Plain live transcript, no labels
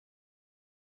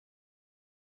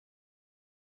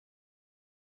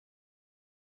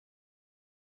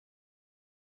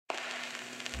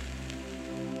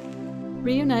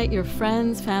Reunite your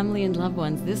friends, family, and loved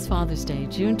ones this Father's Day,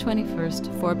 June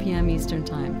 21st, 4 p.m. Eastern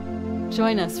Time.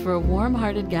 Join us for a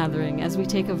warm-hearted gathering as we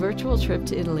take a virtual trip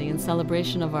to Italy in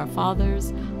celebration of our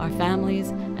fathers, our families,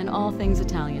 and all things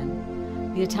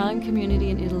Italian. The Italian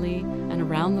community in Italy and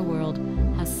around the world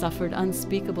has suffered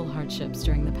unspeakable hardships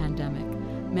during the pandemic.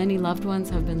 Many loved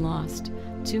ones have been lost,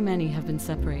 too many have been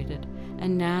separated,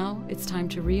 and now it's time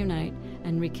to reunite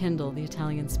and rekindle the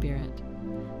Italian spirit.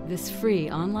 This free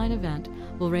online event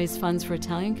will raise funds for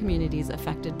Italian communities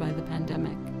affected by the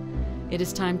pandemic. It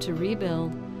is time to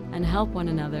rebuild and help one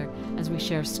another as we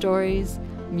share stories,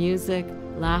 music,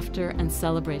 laughter, and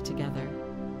celebrate together.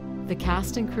 The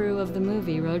cast and crew of the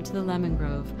movie Road to the Lemon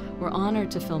Grove were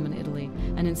honored to film in Italy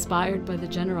and inspired by the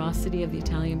generosity of the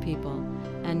Italian people,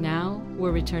 and now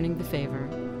we're returning the favor.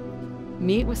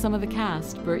 Meet with some of the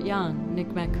cast: Burt Young, Nick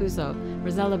Mancuso,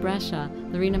 Rosella Brescia,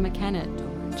 Lorena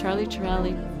McKennitt, Charlie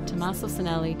Torelli, Tommaso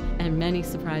Sinelli, and many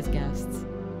surprise guests.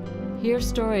 Hear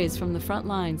stories from the front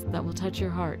lines that will touch your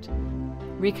heart.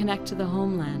 Reconnect to the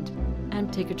homeland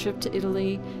and take a trip to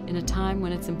Italy in a time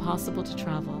when it's impossible to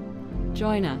travel.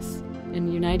 Join us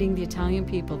in uniting the Italian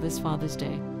people this Father's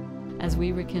Day as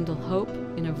we rekindle hope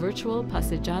in a virtual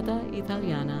passeggiata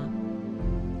italiana.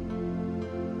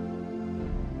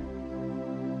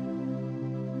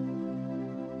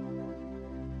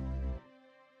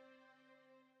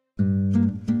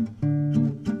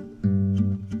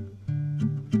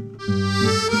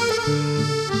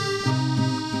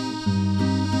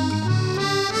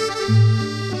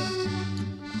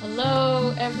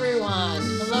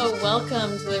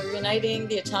 Welcome to the Reuniting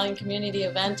the Italian Community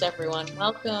event, everyone.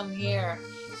 Welcome here.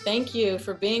 Thank you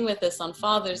for being with us on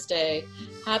Father's Day.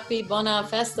 Happy Buona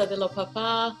Festa dello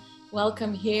Papà.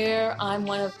 Welcome here. I'm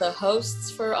one of the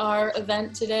hosts for our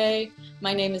event today.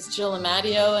 My name is Jill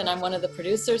Amadio, and I'm one of the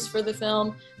producers for the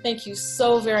film. Thank you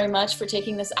so very much for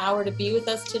taking this hour to be with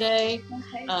us today.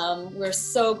 Okay. We're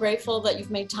so grateful that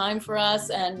you've made time for us,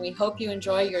 and we hope you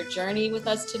enjoy your journey with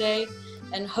us today.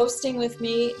 And hosting with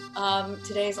me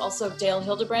today is also Dale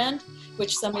Hildebrand,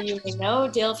 which some of you may know.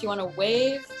 Dale, if you want to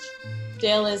wave.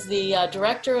 Dale is the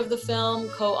director of the film,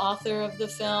 co-author of the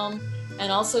film.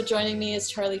 And also joining me is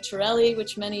Charlie Torelli,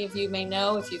 which many of you may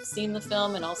know if you've seen the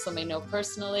film and also may know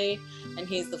personally. And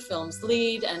he's the film's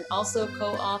lead and also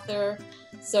co-author.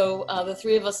 So the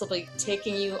three of us will be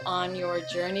taking you on your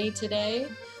journey today.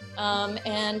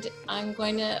 And I'm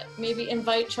going to maybe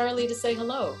invite Charlie to say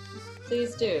hello.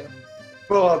 Please do.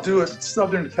 Well, I'll do it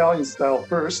Southern Italian style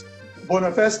first.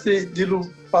 Buona festa dello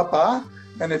papà.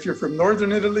 And if you're from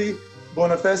Northern Italy,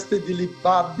 buona festa delli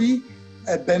babbi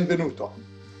e benvenuto.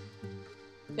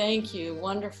 Thank you.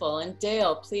 Wonderful. And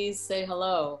Dale, please say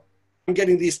hello. I'm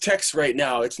getting these texts right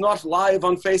now. It's not live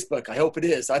on Facebook. I hope it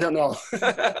is. I don't know.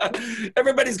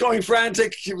 Everybody's going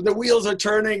frantic. The wheels are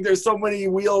turning. There's so many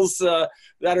wheels that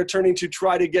are turning to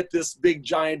try to get this big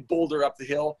giant boulder up the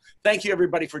hill. Thank you,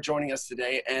 everybody, for joining us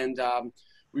today. And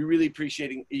we really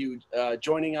appreciate you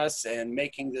joining us and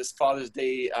making this Father's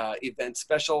Day event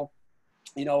special.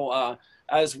 You know,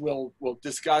 as we'll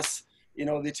discuss, you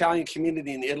know, the Italian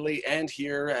community in Italy and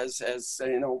here has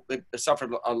you know, they've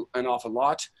suffered an awful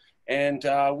lot. And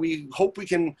we hope we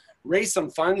can raise some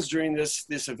funds during this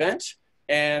event.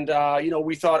 And, you know,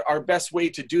 we thought our best way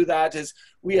to do that is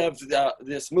we have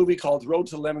this movie called Road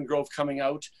to Lemon Grove coming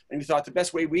out. And we thought the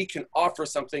best way we can offer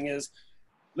something is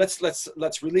let's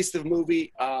release the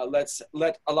movie. Let's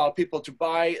allow people to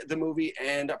buy the movie,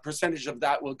 and a percentage of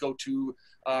that will go to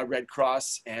Red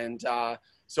Cross. And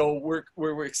so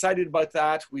we're excited about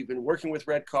that. We've been working with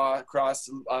Red Cross.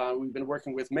 We've been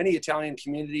working with many Italian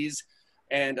communities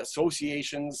and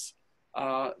associations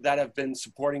that have been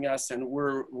supporting us, and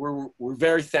we're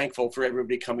very thankful for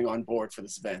everybody coming on board for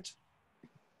this event.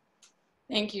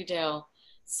 Thank you, Dale.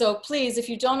 So please, if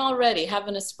you don't already, have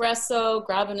an espresso,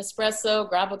 grab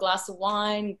a glass of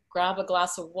wine, grab a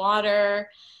glass of water.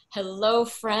 Hello,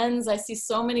 friends. I see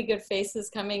so many good faces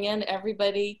coming in.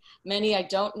 Everybody, many I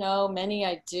don't know, many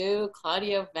I do.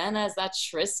 Claudio Venna, is that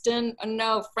Tristan? Oh,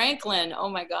 no, Franklin. Oh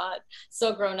my God,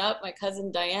 so grown up. My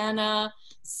cousin Diana,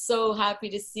 so happy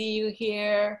to see you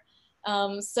here.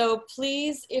 So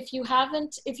please, if you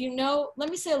know, let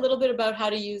me say a little bit about how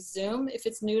to use Zoom if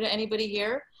it's new to anybody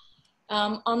here.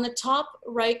 On the top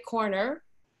right corner,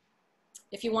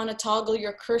 if you want to toggle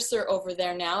your cursor over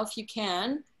there now, if you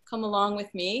can, come along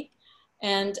with me.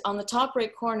 And on the top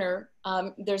right corner,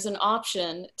 there's an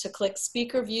option to click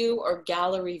speaker view or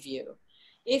gallery view.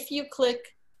 If you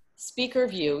click speaker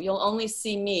view, you'll only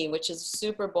see me, which is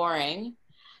super boring.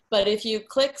 But if you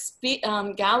click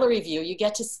gallery view, you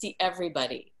get to see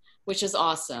everybody, which is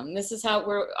awesome. This is how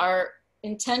our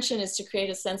intention is to create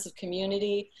a sense of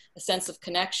community, a sense of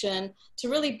connection, to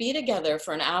really be together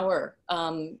for an hour.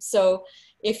 So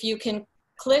if you can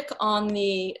click on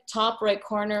the top right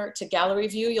corner to gallery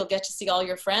view, you'll get to see all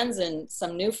your friends and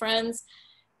some new friends.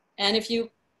 And if you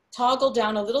toggle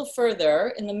down a little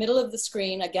further in the middle of the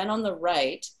screen, again on the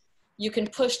right, you can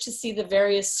push to see the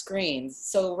various screens.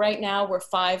 So right now we're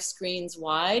 5 screens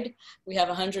wide. We have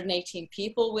 118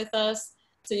 people with us.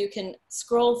 So you can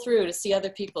scroll through to see other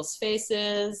people's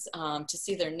faces, to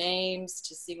see their names,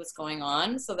 to see what's going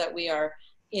on so that we are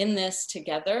in this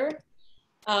together.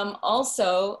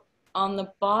 Also, on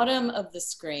the bottom of the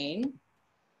screen,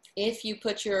 if you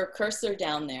put your cursor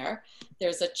down there,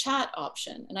 there's a chat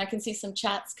option. And I can see some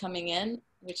chats coming in,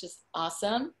 which is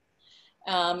awesome.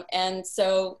 And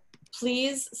so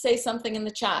please say something in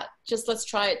the chat. Just let's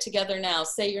try it together now.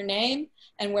 Say your name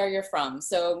and where you're from.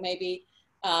 So maybe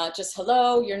just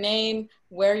hello, your name,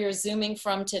 where you're Zooming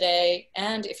from today,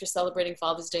 and if you're celebrating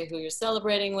Father's Day, who you're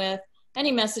celebrating with,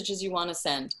 any messages you want to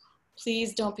send.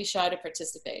 Please don't be shy to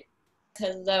participate.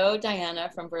 Hello,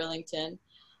 Diana from Burlington.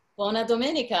 Buona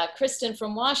Domenica, Kristen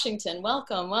from Washington.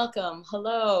 Welcome, welcome.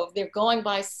 Hello. They're going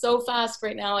by so fast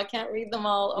right now. I can't read them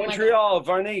all. Oh Montreal,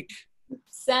 Varnique.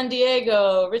 San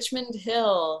Diego, Richmond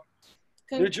Hill.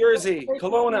 New Jersey,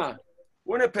 Kelowna,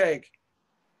 Winnipeg.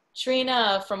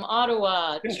 Trina from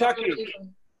Ottawa. Kentucky.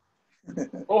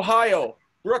 Ohio,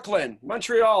 Brooklyn,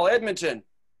 Montreal, Edmonton,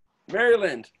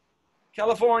 Maryland,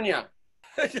 California.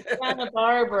 Santa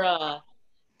Barbara.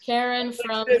 Karen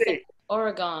from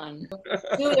Oregon.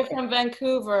 Julia from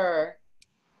Vancouver.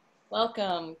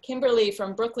 Welcome. Kimberly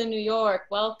from Brooklyn, New York.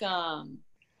 Welcome.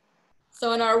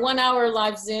 So in our 1 hour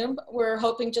live Zoom, we're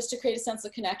hoping just to create a sense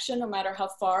of connection no matter how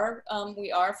far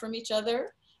we are from each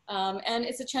other. And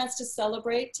it's a chance to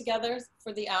celebrate together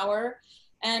for the hour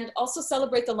and also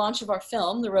celebrate the launch of our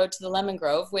film, The Road to the Lemon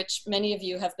Grove, which many of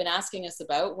you have been asking us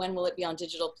about. When will it be on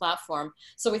digital platform?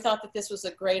 So we thought that this was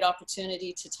a great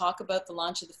opportunity to talk about the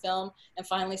launch of the film and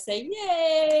finally say,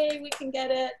 yay, we can get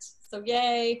it. So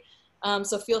yay.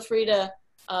 So feel free to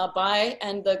buy.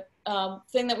 And the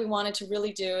thing that we wanted to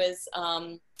really do is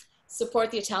support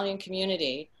the Italian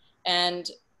community. And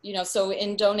you know, so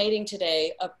in donating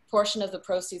today, a portion of the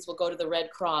proceeds will go to the Red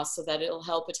Cross so that it'll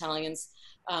help Italians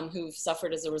who've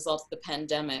suffered as a result of the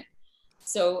pandemic.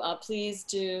 So please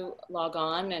do log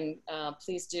on and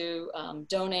please do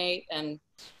donate. And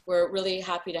we're really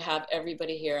happy to have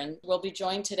everybody here. And we'll be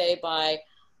joined today by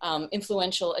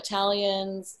influential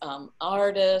Italians,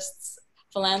 artists,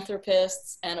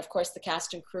 philanthropists, and of course the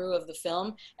cast and crew of the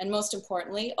film. And most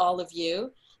importantly, all of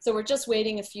you. So we're just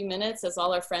waiting a few minutes as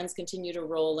all our friends continue to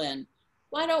roll in.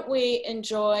 Why don't we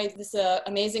enjoy this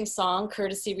amazing song,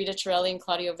 courtesy Rita Torelli and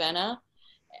Claudio Venna,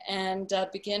 and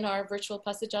begin our virtual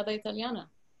Passeggiata Italiana.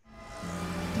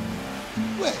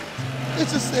 Wait,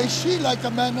 it's to say she like a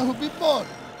man who be born.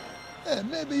 Hey,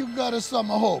 maybe you got her some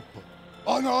hope.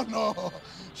 Oh, no.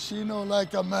 She no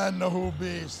like a man who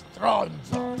be strong.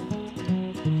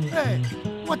 Hey,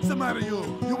 what's the matter, you?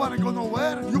 You wanna go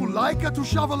nowhere? You like to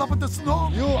shovel up the snow?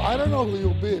 You, I don't know who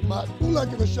you be, ma tu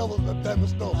like to shovel the damn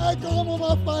snow. Come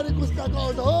va a fare questa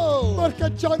cosa? Oh!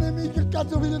 Porcaccione mica,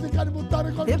 cazzo figlio di cane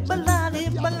buttare con... E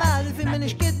ballate,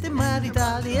 femminischette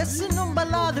maritali. E se non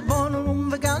ballate buono, non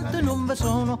vi canto, non vi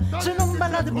sono. Se non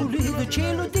ballate pulito,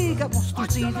 ce lo dica vostro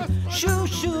zito. Sciù,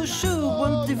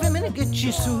 quante femmine che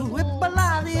ci su. E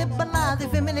ballate,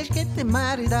 femminischette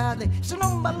maritali. Se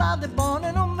non ballate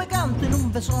buone, non vi canto, non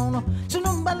vi sono. Se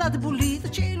non ballate pulito,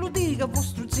 ce lo dica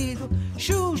vostro zito.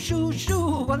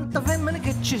 Sciù, quanta femmine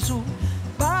che ci su.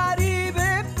 Pari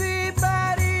peppi,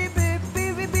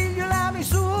 vi piglio la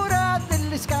misura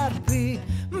delle scarpe.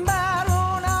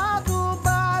 Baronato,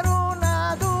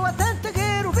 attento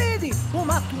che rupiti, o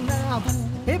mattunato.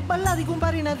 E ballate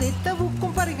comparina detta, vu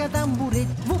compari che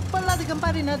tamburetto. Vu ballate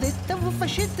comparina detta, vu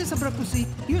fascette sopra così.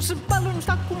 Io se ballo non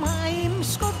stacco mai, mi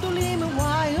scordo le mie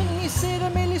guai, ogni sera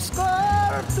me li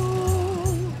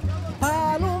scordo.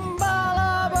 Palumba,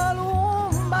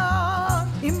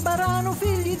 imparano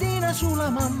figli di una sola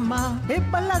mamma. E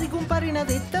ballate comparina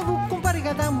detta, vu compari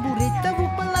che tamburetta. Vu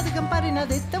ballate comparina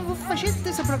detta, vu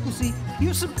fascette sopra così.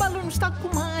 Io se ballo non stacco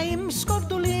mai, mi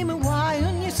scordo le mie guai,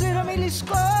 ogni sera me li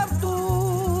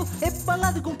scordo. E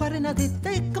ballate compare una detta,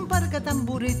 e compare che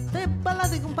tamburetta. E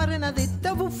ballate compare una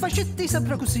detta, vu facetti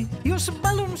sapra così. Io se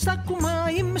ballo non stacco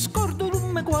mai, e mi scordo non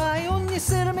me guai, ogni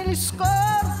sera me li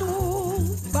scordo.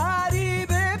 Pari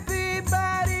peppi,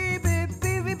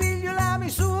 vi piglio la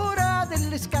misura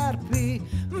delle scarpe.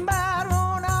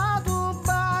 Baronato,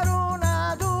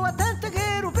 attento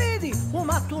che rupiti, o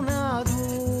mattunato.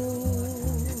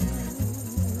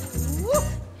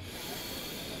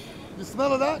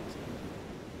 smell of that?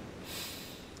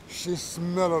 She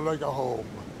smells like a home.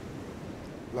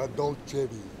 La dolce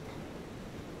vita.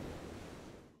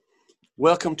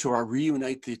 Welcome to our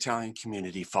Reunite the Italian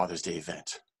Community Father's Day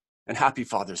event, and happy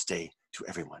Father's Day to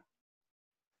everyone.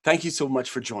 Thank you so much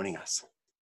for joining us.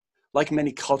 Like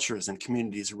many cultures and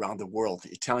communities around the world, the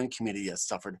Italian community has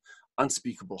suffered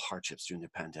unspeakable hardships during the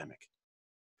pandemic.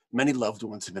 Many loved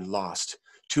ones have been lost,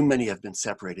 too many have been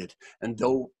separated, and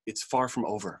though it's far from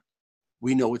over,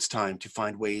 we know it's time to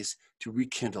find ways to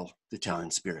rekindle the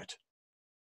Italian spirit.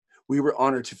 We were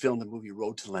honored to film the movie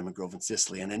Road to Lemon Grove in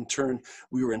Sicily, and in turn,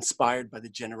 we were inspired by the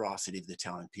generosity of the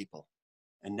Italian people.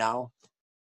 And now,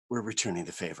 we're returning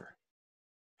the favor.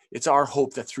 It's our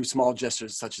hope that through small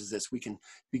gestures such as this, we can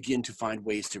begin to find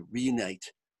ways to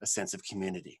reunite a sense of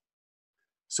community.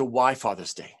 So why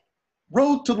Father's Day?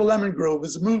 Road to the Lemon Grove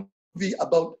is a movie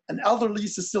about an elderly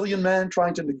Sicilian man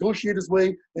trying to negotiate his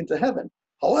way into heaven.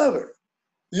 However,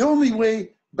 the only way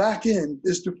back in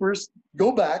is to first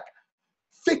go back,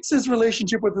 fix his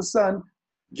relationship with his son,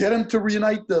 get him to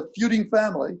reunite the feuding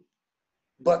family.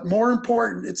 But more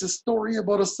important, it's a story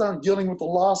about a son dealing with the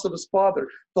loss of his father,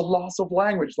 the loss of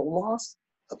language, the loss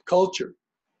of culture.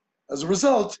 As a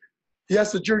result, he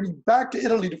has to journey back to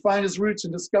Italy to find his roots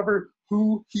and discover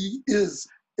who he is.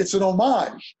 It's an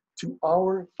homage to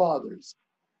our fathers,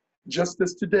 just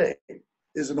as today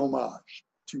is an homage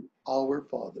to our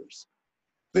fathers.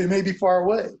 They may be far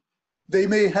away. They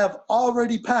may have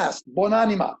already passed,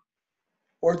 buonanima,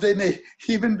 or they may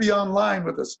even be online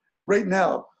with us right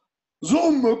now.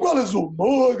 Zoom, quale Zoom?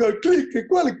 Oh, click,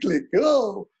 quale click?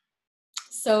 Oh.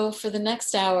 So for the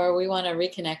next hour, we want to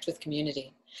reconnect with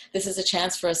community. This is a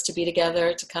chance for us to be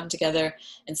together, to come together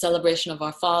in celebration of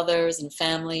our fathers and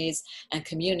families and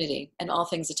community and all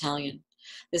things Italian.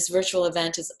 This virtual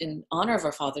event is in honor of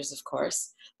our fathers, of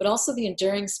course, but also the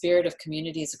enduring spirit of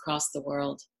communities across the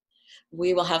world.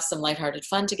 We will have some lighthearted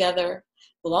fun together.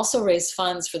 We'll also raise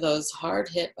funds for those hard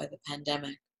hit by the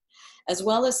pandemic, as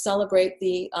well as celebrate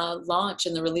the launch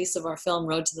and the release of our film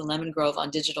Road to the Lemon Grove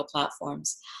on digital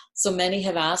platforms. So many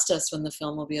have asked us when the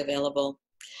film will be available.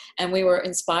 And we were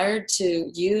inspired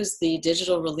to use the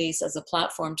digital release as a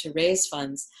platform to raise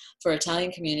funds for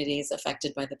Italian communities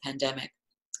affected by the pandemic.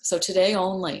 So today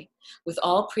only, with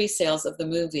all pre-sales of the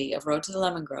movie of Road to the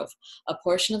Lemon Grove, a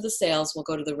portion of the sales will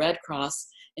go to the Red Cross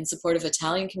in support of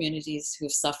Italian communities who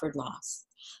have suffered loss.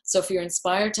 So if you're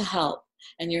inspired to help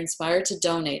and you're inspired to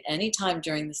donate anytime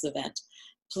during this event,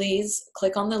 please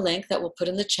click on the link that we'll put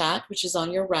in the chat, which is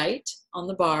on your right on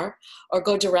the bar, or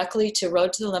go directly to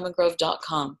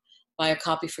roadtothelemongrove.com. Buy a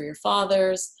copy for your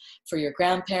fathers, for your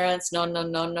grandparents,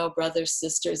 no, brothers,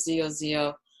 sisters,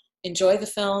 zio. Enjoy the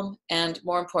film, and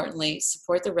more importantly,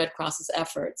 support the Red Cross's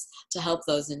efforts to help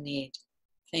those in need.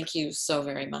 Thank you so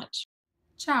very much.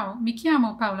 Ciao, mi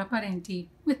chiamo Paola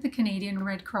Parenti with the Canadian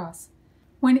Red Cross.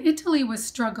 When Italy was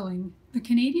struggling, the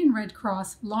Canadian Red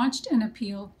Cross launched an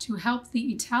appeal to help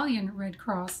the Italian Red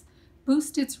Cross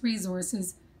boost its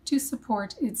resources to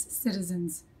support its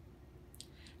citizens.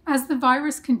 As the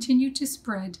virus continued to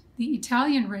spread, the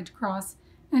Italian Red Cross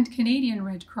and Canadian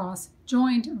Red Cross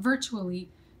joined virtually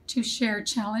to share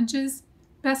challenges,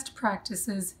 best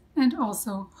practices, and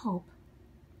also hope.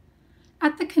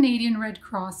 At the Canadian Red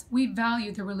Cross, we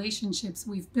value the relationships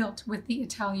we've built with the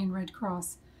Italian Red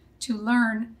Cross to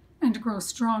learn and grow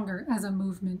stronger as a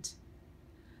movement.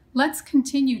 Let's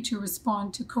continue to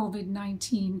respond to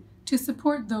COVID-19 to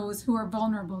support those who are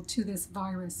vulnerable to this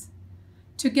virus.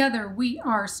 Together we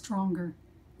are stronger.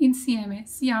 Insieme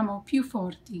siamo più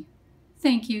forti.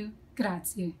 Thank you.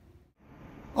 Grazie.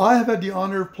 I have had the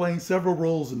honor of playing several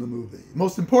roles in the movie.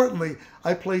 Most importantly,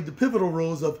 I played the pivotal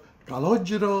roles of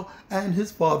Calogero and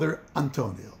his father,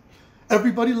 Antonio.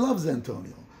 Everybody loves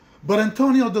Antonio, but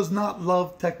Antonio does not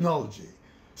love technology.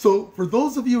 So for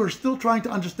those of you who are still trying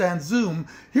to understand Zoom,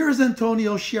 here is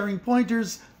Antonio sharing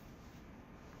pointers,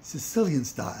 Sicilian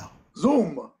style.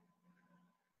 Zoom?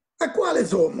 E quale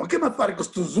Zoom? Che mi fare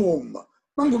questo Zoom?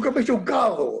 Manco capisci un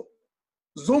cavolo.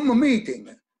 Zoom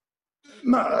meeting.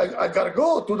 I gotta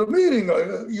go to the meeting.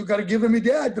 You gotta give me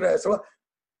the address.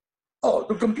 Oh,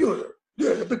 the computer.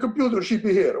 Yeah, the computer should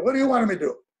be here. What do you want me to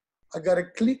do? I gotta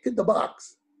click the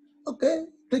box. Okay,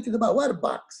 click the box. What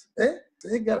box?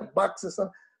 They got a box or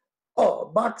something. Oh,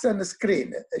 box on the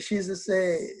screen. She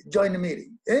say, join the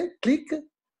meeting. Click.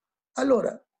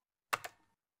 Allora,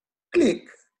 click.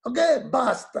 Okay,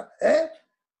 basta.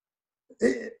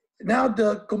 Now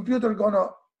the computer gonna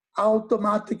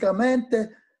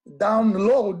automaticamente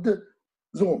download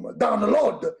Zoom,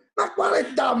 download. Ma quale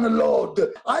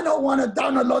download? I don't want to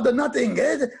download nothing.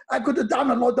 I could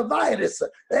download the virus.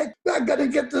 I'm going to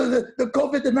get the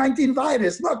COVID-19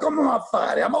 virus. No, come on,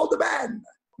 fare. I'm old man.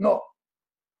 No.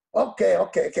 Okay.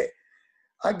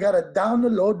 I got to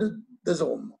download the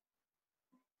Zoom.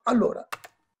 Allora.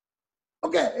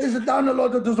 Ok, is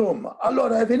download the Zoom.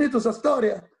 Allora, è finito questa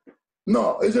storia?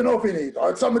 No, is no finito.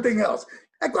 It's something else.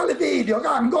 E quale video?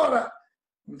 Ancora?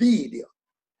 Video.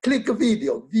 Click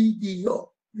video.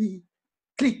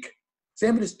 Click.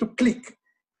 Sempre to click.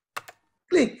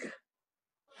 Click.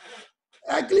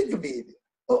 I click video.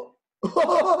 Oh.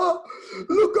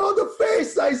 Look all the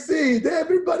face I see.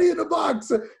 Everybody in the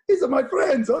box. These are my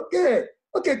friends. Okay,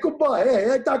 goodbye.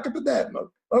 Hey, I talk to them.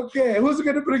 Okay, who's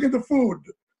going to bring in the food?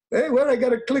 Hey, where I got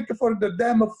to click for the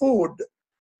damn food?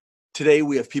 Today,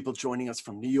 we have people joining us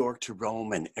from New York to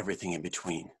Rome and everything in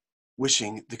between,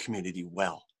 wishing the community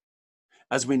well.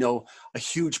 As we know, a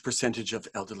huge percentage of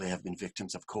elderly have been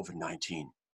victims of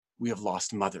COVID-19. We have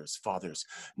lost mothers, fathers,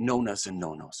 nonas and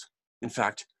nonos. In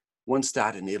fact, one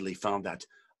stat in Italy found that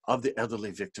of the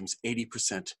elderly victims,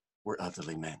 80% were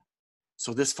elderly men.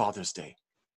 So this Father's Day,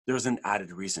 there is an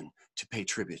added reason to pay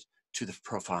tribute to the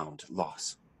profound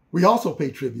loss. We also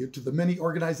pay tribute to the many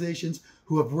organizations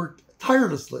who have worked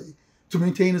tirelessly to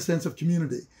maintain a sense of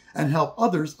community and help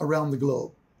others around the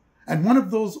globe. And one of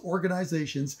those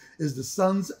organizations is the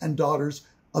Sons and Daughters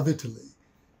of Italy.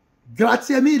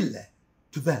 Grazie mille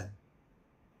to them.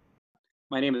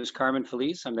 My name is Carmen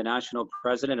Felice. I'm the National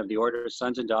President of the Order of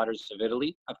Sons and Daughters of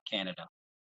Italy of Canada.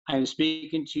 I am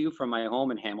speaking to you from my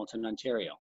home in Hamilton,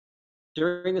 Ontario.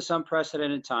 During this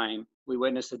unprecedented time, we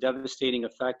witnessed the devastating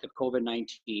effect of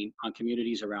COVID-19 on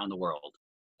communities around the world,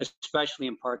 especially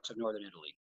in parts of Northern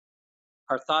Italy.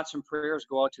 Our thoughts and prayers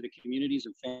go out to the communities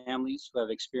and families who have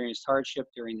experienced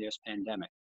hardship during this pandemic.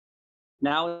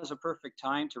 Now is a perfect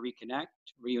time to reconnect,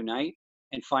 reunite,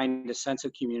 and find a sense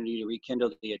of community to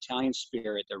rekindle the Italian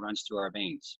spirit that runs through our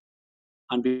veins.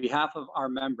 On behalf of our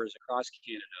members across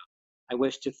Canada, I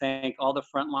wish to thank all the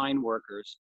frontline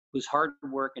workers whose hard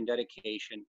work and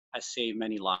dedication has saved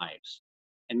many lives,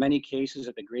 in many cases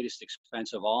at the greatest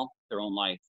expense of all, their own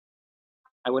life.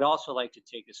 I would also like to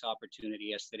take this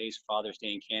opportunity, as today's Father's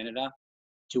Day in Canada,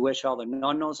 to wish all the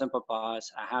nonnos and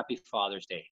papas a happy Father's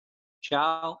Day.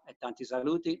 Ciao e tanti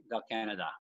saluti dal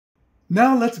Canada.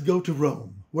 Now let's go to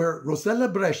Rome, where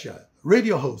Rossella Brescia,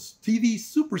 radio host, TV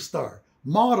superstar,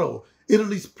 model,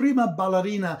 Italy's prima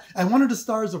ballerina, and one of the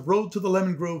stars of Road to the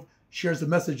Lemon Grove, shares a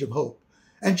message of hope.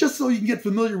 And just so you can get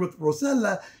familiar with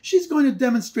Rossella, she's going to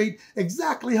demonstrate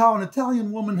exactly how an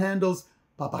Italian woman handles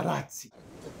paparazzi.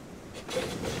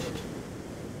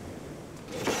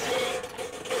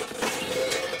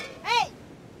 Ehi!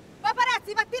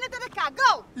 Paparazzi, vattene da qua,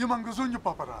 go! Io manco sogno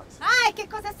paparazzi. Ah, e che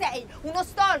cosa sei? Uno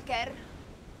stalker?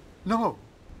 No,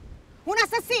 Un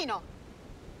assassino?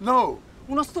 no,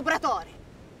 Uno stupratore?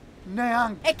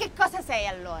 neanche. E che cosa sei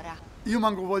allora? Io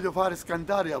manco voglio fare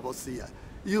scandali a Vossia.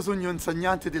 Io sono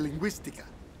insegnante di linguistica.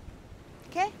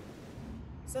 Che?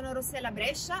 Sono Rossella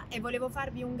Brescia e volevo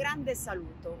farvi un grande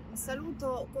saluto. Un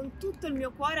saluto con tutto il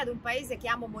mio cuore ad un paese che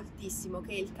amo moltissimo,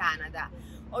 che è il Canada.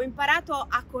 Ho imparato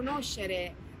a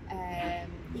conoscere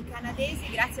i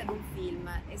canadesi grazie ad un film.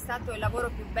 È stato il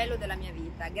lavoro più bello della mia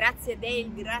vita. Grazie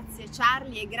Dale, grazie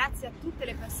Charlie e grazie a tutte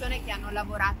le persone che hanno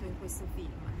lavorato in questo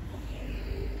film.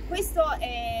 Questa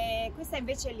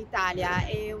invece è l'Italia,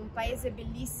 è un paese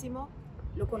bellissimo.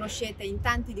 Lo conoscete, in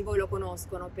tanti di voi lo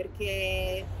conoscono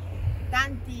perché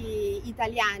tanti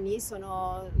italiani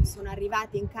sono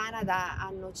arrivati in Canada,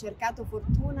 hanno cercato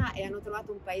fortuna e hanno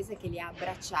trovato un paese che li ha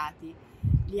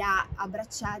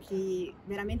abbracciati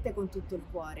veramente con tutto il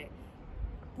cuore.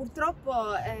 Purtroppo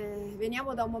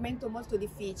veniamo da un momento molto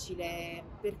difficile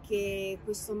perché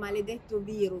questo maledetto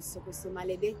virus, questo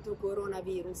maledetto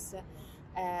coronavirus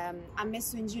ha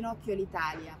messo in ginocchio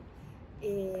l'Italia.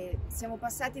 E siamo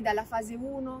passati dalla fase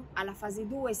 1 alla fase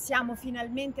 2, siamo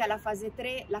finalmente alla fase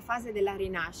 3, la fase della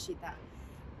rinascita.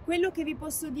 Quello che vi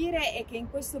posso dire è che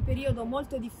in questo periodo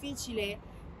molto difficile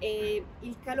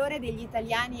il calore degli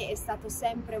italiani è stato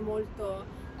sempre molto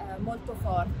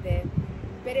forte.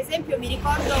 Per esempio mi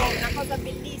ricordo una cosa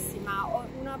bellissima,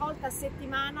 una volta a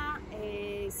settimana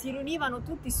si riunivano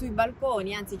tutti sui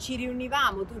balconi, anzi ci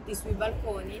riunivamo tutti sui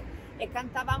balconi e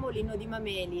cantavamo l'inno di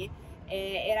Mameli.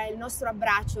 Era il nostro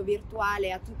abbraccio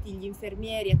virtuale a tutti gli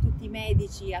infermieri, a tutti i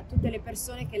medici, a tutte le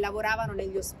persone che lavoravano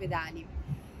negli ospedali.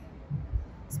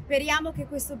 Speriamo che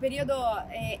questo periodo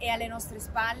è alle nostre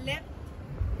spalle.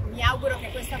 Mi auguro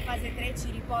che questa fase 3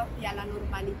 ci riporti alla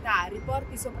normalità,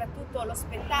 riporti soprattutto lo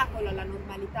spettacolo alla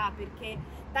normalità, perché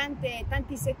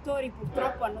tanti settori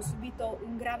purtroppo hanno subito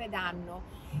un grave danno.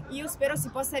 Io spero si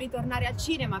possa ritornare al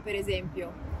cinema, per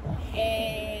esempio,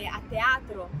 e a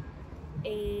teatro,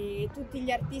 e tutti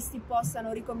gli artisti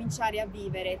possano ricominciare a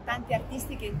vivere, tanti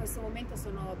artisti che in questo momento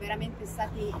sono veramente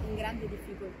stati in grande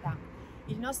difficoltà.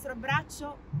 Il nostro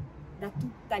abbraccio da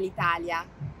tutta l'Italia,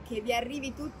 che vi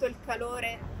arrivi tutto il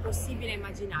calore possibile e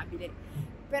immaginabile.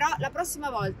 Però la prossima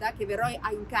volta che verrò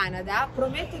in Canada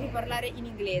prometto di parlare in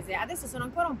inglese. Adesso sono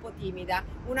ancora un po' timida,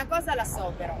 una cosa la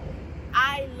so però.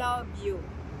 I love you.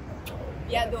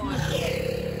 Vi adoro.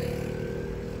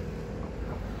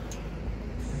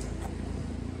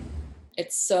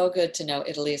 It's so good to know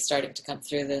Italy is starting to come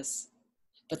through this.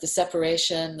 But the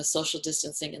separation, the social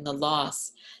distancing, and the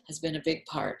loss has been a big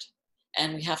part.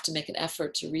 And we have to make an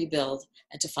effort to rebuild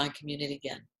and to find community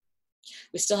again.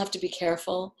 We still have to be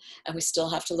careful, and we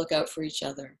still have to look out for each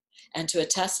other. And to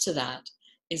attest to that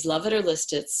is Love It or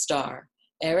List It star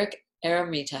Eric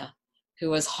Eremita, who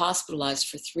was hospitalized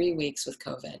for 3 weeks with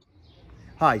COVID.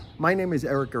 Hi, my name is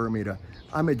Eric Eremita.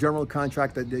 I'm a general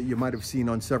contractor that you might have seen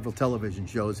on several television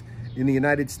shows in the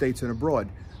United States and abroad.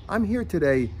 I'm here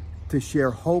today to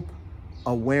share hope,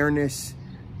 awareness,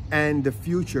 and the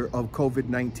future of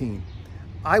COVID-19.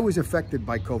 I was affected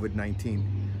by COVID-19.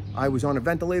 I was on a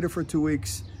ventilator for 2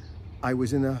 weeks. I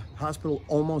was in the hospital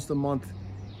almost a month.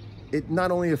 It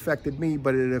not only affected me,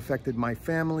 but it affected my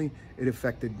family, it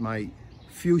affected my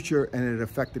future, and it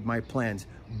affected my plans.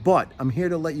 But I'm here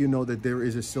to let you know that there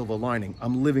is a silver lining.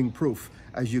 I'm living proof,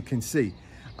 as you can see.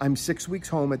 I'm 6 weeks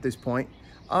home at this point.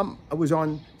 I was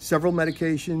on several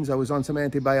medications. I was on some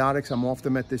antibiotics. I'm off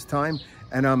them at this time,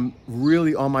 and I'm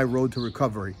really on my road to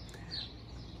recovery.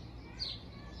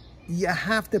 You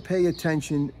have to pay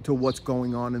attention to what's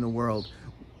going on in the world.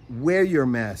 Wear your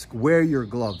mask, wear your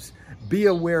gloves, be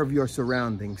aware of your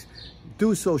surroundings,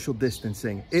 do social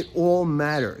distancing. It all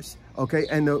matters, okay?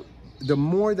 And the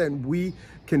more that we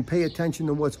can pay attention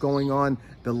to what's going on,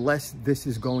 the less this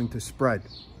is going to spread.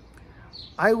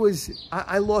 I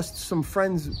lost some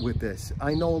friends with this.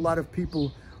 I know a lot of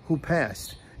people who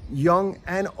passed, young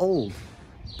and old,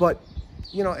 but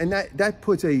you know, and that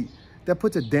puts a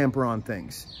damper on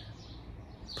things.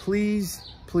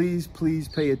 Please, please, please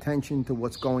pay attention to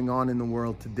what's going on in the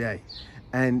world today.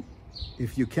 And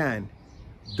if you can,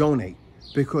 donate,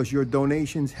 because your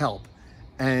donations help.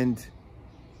 And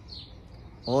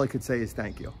all I could say is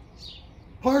thank you.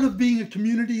 Part of being a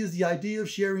community is the idea of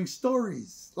sharing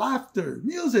stories, laughter,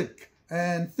 music,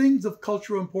 and things of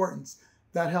cultural importance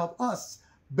that help us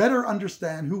better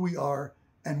understand who we are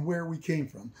and where we came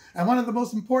from. And one of the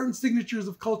most important signatures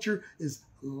of culture is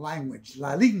language,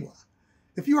 la lingua.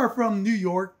 If you are from New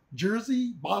York,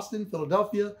 Jersey, Boston,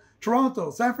 Philadelphia,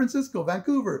 Toronto, San Francisco,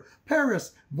 Vancouver,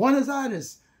 Paris, Buenos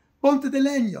Aires, Ponte de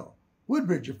Leño,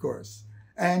 Woodbridge, of course,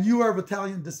 and you are of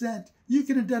Italian descent, you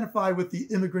can identify with the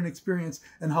immigrant experience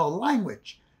and how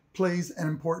language plays an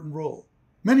important role.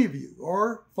 Many of you,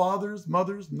 or fathers,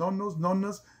 mothers, nonnos,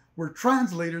 nonnas, were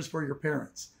translators for your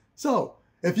parents. So,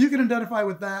 if you can identify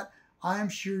with that, I'm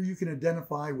sure you can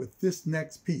identify with this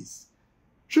next piece.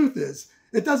 Truth is,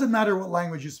 it doesn't matter what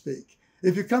language you speak.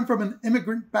 If you come from an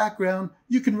immigrant background,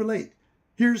 you can relate.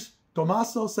 Here's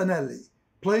Tommaso Sanelli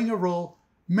playing a role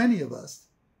many of us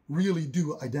really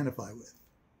do identify with.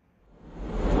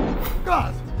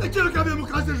 Case, e c'è che abbiamo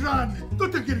case Gianni,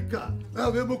 tutte che case.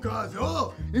 Abbiamo case,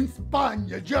 oh, in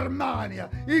Spagna, Germania,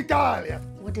 Italia.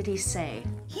 What did he say?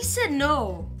 He said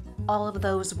no. All of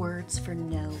those words for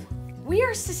no. We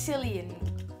are Sicilian.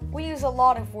 We use a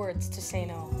lot of words to say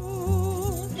no.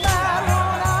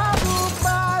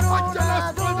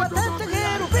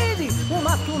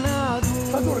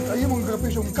 Allora, io non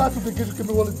capisco un cazzo perché che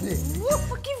mi vuole dire.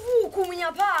 Ma che vuoi,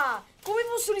 mia pa? Come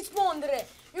posso rispondere?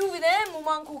 Io vedemmo,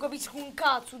 manco capisco un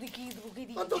cazzo di chi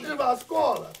dici. Ma tu devi andare a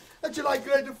scuola e ce l'hai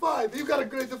grade 5, you got a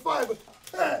grade 5.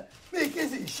 Mica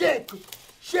sì, scecco,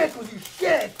 di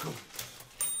scecco.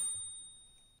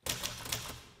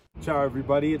 Ciao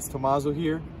everybody, it's Tommaso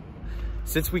here.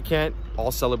 Since we can't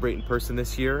all celebrate in person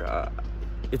this year,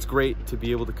 it's great to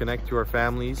be able to connect to our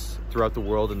families throughout the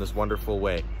world in this wonderful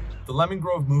way. The Lemon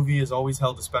Grove movie has always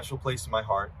held a special place in my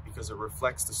heart because it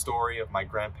reflects the story of my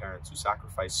grandparents who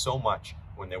sacrificed so much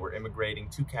when they were immigrating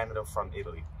to Canada from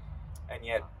Italy. And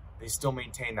yet, they still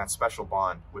maintain that special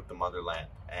bond with the motherland.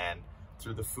 And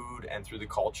through the food and through the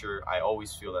culture, I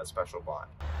always feel that special bond.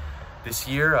 This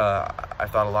year, I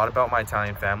thought a lot about my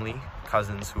Italian family,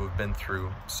 cousins who have been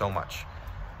through so much.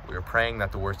 We are praying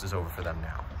that the worst is over for them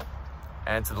now.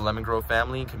 And to the Lemon Grove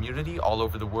family and community all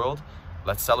over the world,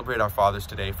 Let's celebrate our fathers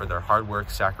today for their hard work,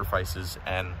 sacrifices,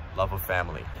 and love of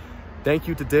family. Thank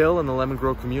you to Dale and the Lemon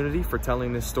Grove community for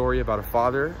telling this story about a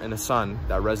father and a son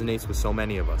that resonates with so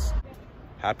many of us.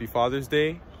 Happy Father's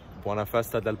Day, buona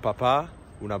festa del papà,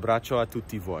 un abbraccio a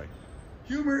tutti voi.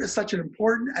 Humor is such an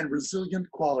important and resilient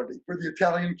quality for the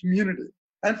Italian community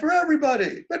and for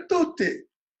everybody, per tutti.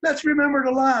 Let's remember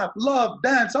to laugh, love,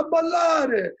 dance, a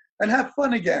ballare, and have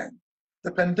fun again.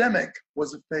 The pandemic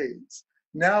was a phase.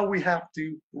 Now we have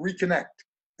to reconnect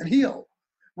and heal.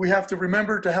 We have to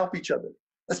remember to help each other,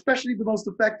 especially the most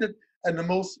affected and the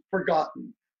most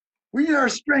forgotten. We need our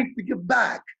strength to give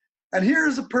back. And here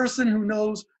is a person who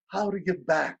knows how to give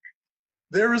back.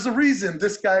 There is a reason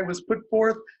this guy was put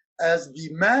forth as the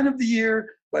Man of the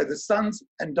Year by the Sons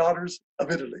and Daughters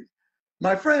of Italy.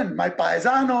 My friend, my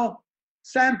paesano,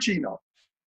 Sam Chino.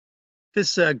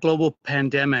 This global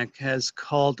pandemic has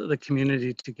called the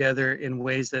community together in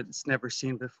ways that it's never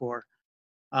seen before.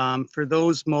 For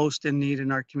those most in need in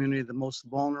our community, the most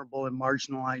vulnerable and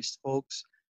marginalized folks,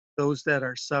 those that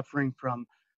are suffering from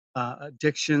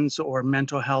addictions or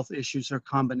mental health issues or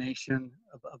combination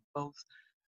of both,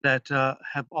 that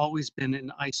have always been in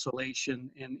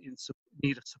isolation and in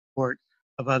need of support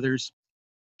of others,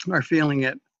 are feeling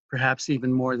it perhaps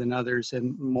even more than others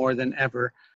and more than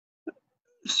ever.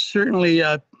 Certainly,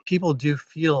 people do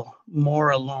feel more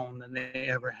alone than they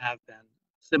ever have been,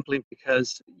 simply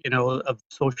because, of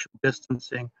social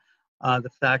distancing, the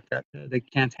fact that they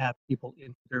can't have people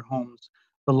into their homes,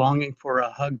 the longing for a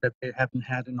hug that they haven't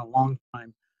had in a long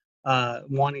time,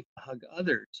 wanting to hug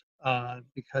others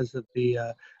because of the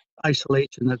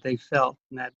isolation that they felt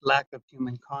and that lack of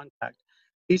human contact.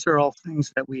 These are all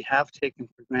things that we have taken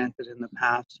for granted in the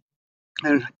past,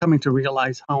 and coming to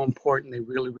realize how important they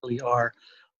really, really are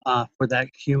for that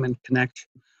human connection.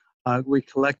 We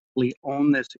collectively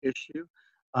own this issue,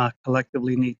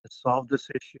 collectively need to solve this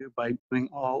issue by doing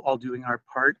all doing our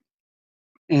part.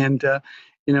 And,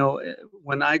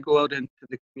 when I go out into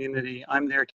the community, I'm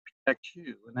there to protect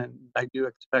you. And then I do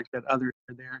expect that others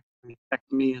are there to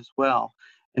protect me as well.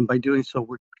 And by doing so,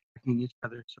 we're protecting each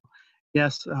other. So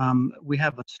yes, we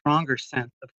have a stronger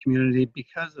sense of community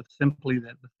because of simply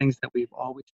the things that we've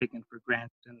always taken for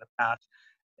granted in the past.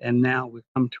 And now we've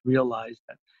come to realize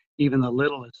that even the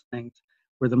littlest things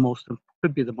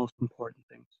could be the most important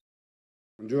things.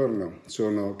 Buongiorno,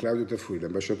 sono Claudio Taffuri,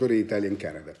 l'ambasciatore d'Italia in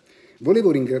Canada.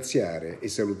 Volevo ringraziare e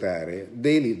salutare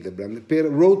Dale Hildebrand per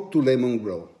Road to Lemon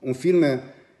Grove, un film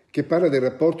che parla del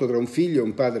rapporto tra un figlio e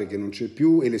un padre che non c'è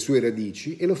più e le sue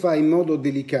radici, e lo fa in modo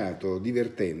delicato,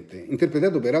 divertente,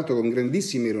 interpretato peraltro con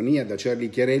grandissima ironia da Charlie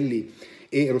Chiarelli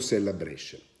e Rossella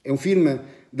Brescia. È un film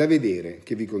da vedere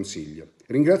che vi consiglio.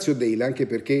 Ringrazio Dale anche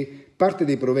perché parte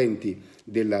dei proventi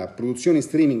della produzione in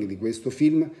streaming di questo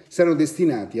film saranno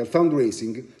destinati al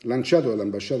fundraising lanciato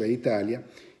dall'Ambasciata d'Italia.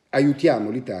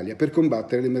 Aiutiamo l'Italia per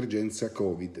combattere l'emergenza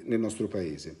Covid nel nostro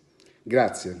paese.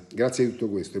 Grazie di tutto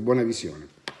questo e buona visione.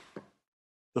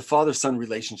 The father-son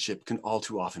relationship can all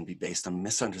too often be based on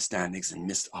misunderstandings and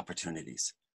missed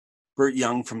opportunities. Burt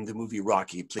Young from the movie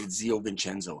Rocky played Zio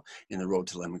Vincenzo in The Road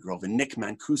to Lemon Grove, and Nick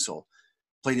Mancuso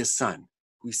played his son,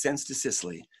 who he sends to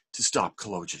Sicily to stop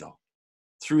Calogero.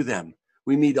 Through them,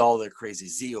 we meet all their crazy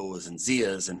Zios and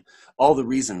Zias and all the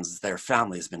reasons their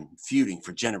family has been feuding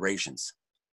for generations.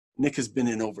 Nick has been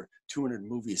in over 200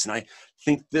 movies, and I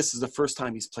think this is the first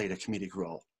time he's played a comedic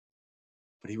role.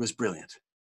 But he was brilliant.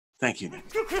 Thank you, Nick.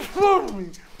 What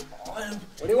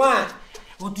do you want?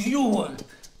 What do you want?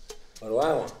 What do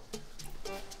I want?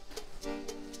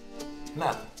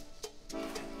 Nothing.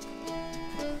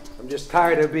 I'm just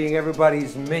tired of being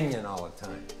everybody's minion all the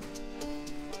time.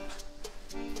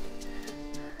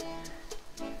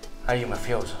 Are you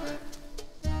mafioso?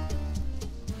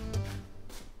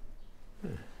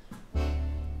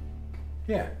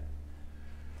 Yeah.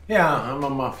 Yeah, I'm a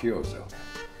mafioso.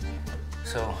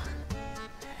 So,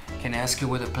 can I ask you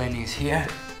what the plan is here?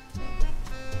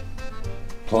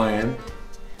 Plan?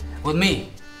 With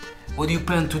me. What do you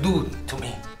plan to do to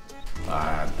me?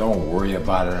 Don't worry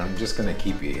about it. I'm just gonna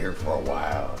keep you here for a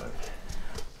while.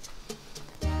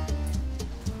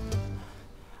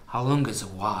 How long is a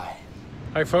while?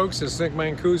 Hi folks, it's Nick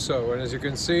Mancuso, and as you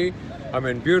can see, I'm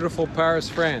in beautiful Paris,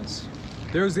 France.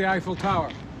 There's the Eiffel Tower.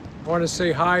 I want to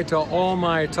say hi to all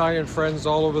my Italian friends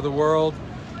all over the world.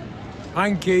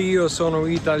 Anche io sono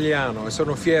italiano, e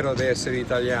sono fiero di essere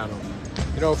italiano.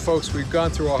 You know, folks, we've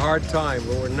gone through a hard time,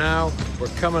 but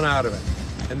we're coming out of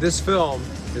it. And this film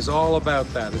is all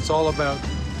about that. It's all about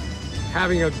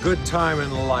having a good time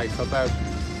in life, about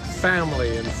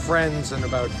family and friends, and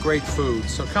about great food.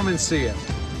 So come and see it.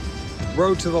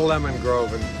 Road to the Lemon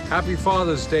Grove, and happy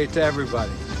Father's Day to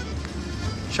everybody.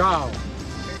 Ciao.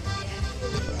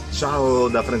 Ciao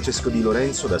da Francesco Di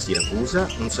Lorenzo da Siracusa,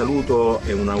 un saluto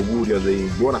e un augurio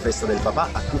di buona festa del papà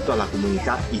a tutta la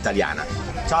comunità italiana.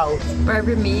 Ciao!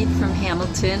 Barbara Mead from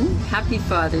Hamilton, Happy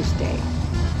Father's Day.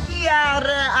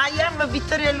 I am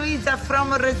Vittoria Luisa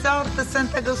from Resort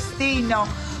Sant'Agostino,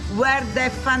 where the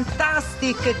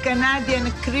fantastic Canadian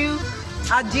crew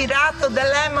ha girato the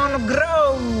Lemon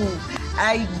Grove.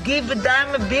 I give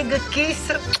them a big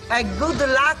kiss and good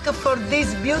luck for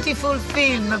this beautiful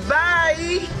film.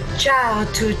 Bye! Ciao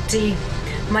tutti.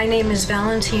 My name is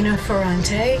Valentina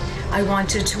Ferrante. I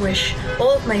wanted to wish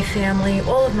all of my family,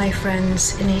 all of my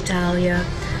friends in Italia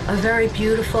a very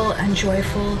beautiful and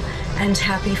joyful and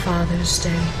happy Father's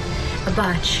Day.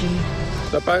 Baci.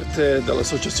 Da parte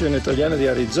dell'Associazione Italiana di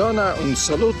Arizona, un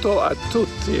saluto a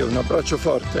tutti, un abbraccio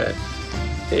forte.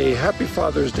 A happy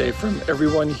Father's Day from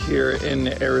everyone here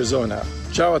in Arizona.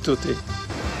 Ciao a tutti.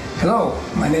 Hello,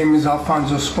 my name is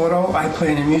Alfonso Spoto. I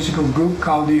play in a musical group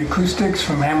called The Acoustics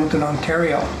from Hamilton,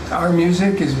 Ontario. Our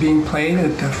music is being played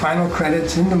at the final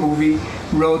credits in the movie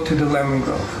Road to the Lemon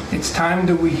Grove. It's time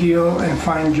that we heal and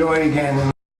find joy again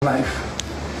in life.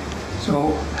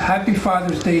 So, happy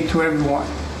Father's Day to everyone.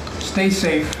 Stay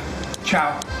safe.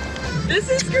 Ciao. This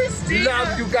is Christina.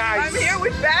 Love you guys. I'm here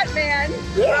with Batman,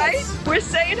 right? We're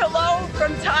saying hello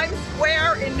from Times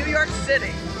Square in New York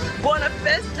City. Buona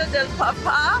festa del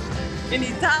papà in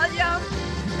Italia.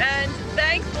 And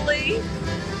thankfully,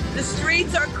 the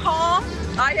streets are calm.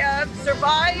 I have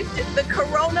survived the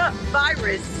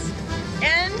coronavirus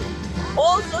and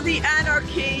also the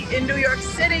anarchy in New York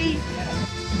City.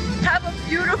 Have a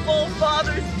beautiful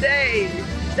Father's Day.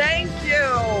 Thank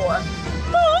you.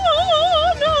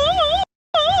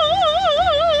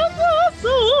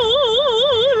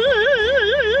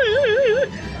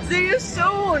 See you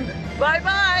soon.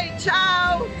 Bye-bye.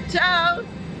 Ciao. Ciao.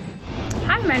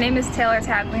 Hi, my name is Taylor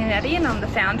Taglianetti, and I'm the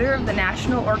founder of the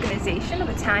National Organization of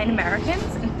Italian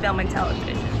Americans in Film and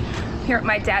Television. I'm here with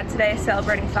my dad today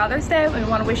celebrating Father's Day. We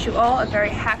want to wish you all a very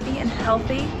happy and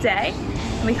healthy day,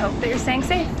 and we hope that you're staying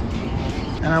safe.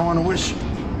 And I want to wish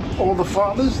all the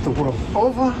fathers the world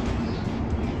over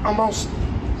a most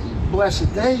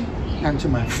blessed day, and to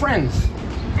my friends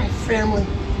and family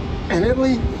in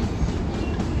Italy,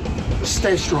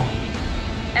 stay strong.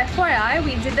 FYI,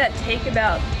 we did that take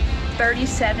about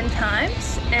 37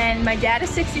 times, and my dad is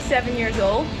 67 years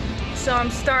old, so I'm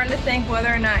starting to think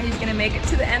whether or not he's going to make it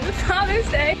to the end of Father's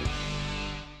Day.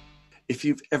 If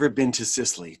you've ever been to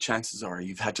Sicily, chances are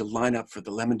you've had to line up for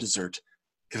the lemon dessert,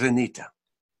 granita.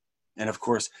 And of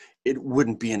course, it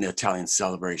wouldn't be an Italian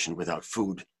celebration without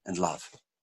food and love.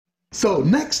 So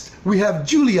next, we have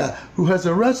Julia, who has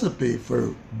a recipe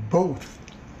for both.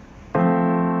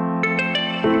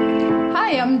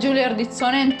 Hi, I'm Giulia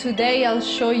Ardizzone, and today I'll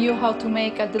show you how to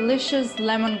make a delicious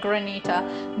lemon granita.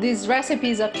 This recipe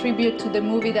is a tribute to the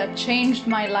movie that changed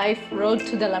my life, Road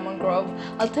to the Lemon Grove.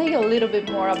 I'll tell you a little bit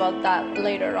more about that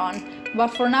later on.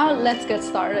 But for now, let's get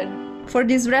started. For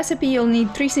this recipe, you'll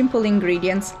need 3 simple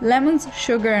ingredients: lemons,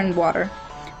 sugar, and water.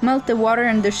 Melt the water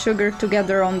and the sugar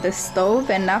together on the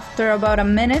stove, and after about a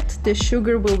minute the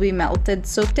sugar will be melted,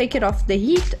 so take it off the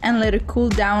heat and let it cool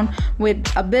down with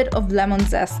a bit of lemon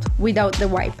zest without the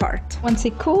white part. Once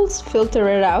it cools, filter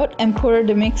it out and pour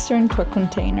the mixture into a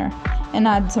container, and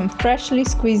add some freshly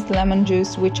squeezed lemon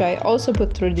juice, which I also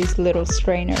put through this little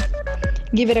strainer.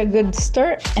 Give it a good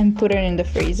stir and put it in the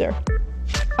freezer.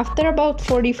 After about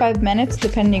 45 minutes,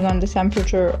 depending on the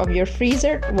temperature of your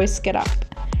freezer, whisk it up.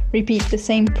 Repeat the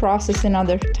same process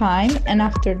another time, and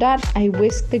after that I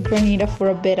whisk the granita for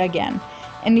a bit again.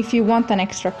 And if you want an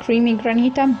extra creamy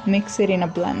granita, mix it in a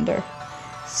blender.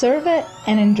 Serve it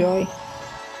and enjoy.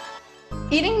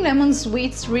 Eating lemon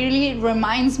sweets really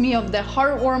reminds me of the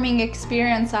heartwarming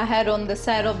experience I had on the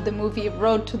set of the movie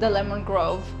Road to the Lemon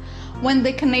Grove. When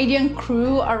the Canadian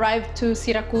crew arrived to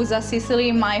Siracusa,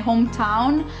 Sicily, my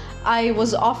hometown, I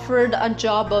was offered a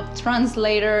job of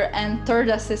translator and third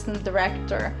assistant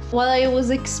director. While I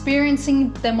was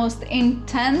experiencing the most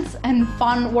intense and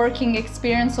fun working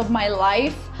experience of my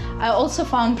life, I also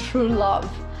found true love.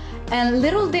 And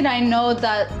little did I know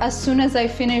that as soon as I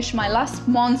finished my last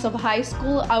months of high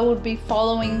school, I would be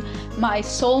following my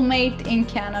soulmate in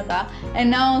Canada.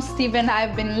 And now Steve and I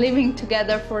have been living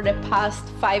together for the past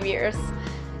 5 years.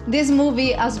 This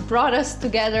movie has brought us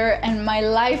together and my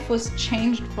life was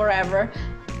changed forever.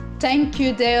 Thank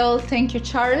you, Dale, thank you,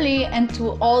 Charlie, and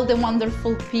to all the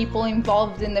wonderful people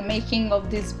involved in the making of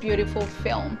this beautiful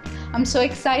film. I'm so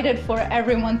excited for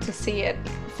everyone to see it.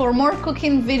 For more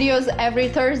cooking videos every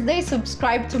Thursday,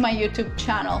 subscribe to my YouTube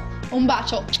channel. Un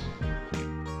bacio!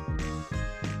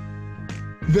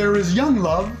 There is young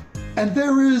love and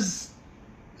there is,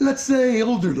 let's say,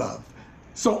 older love.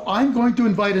 So I'm going to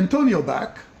invite Antonio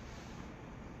back.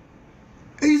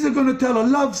 He's going to tell a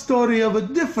love story of a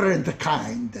different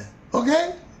kind,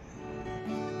 okay?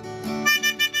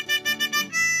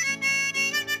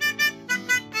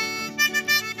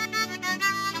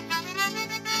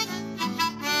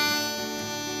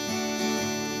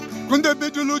 Quando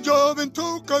ebbe giù la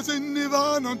gioventù, cose ne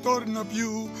va non torna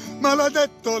più.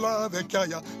 Maledetto la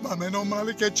vecchiaia, ma meno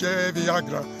male che c'è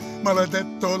Viagra.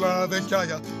 Maledetto la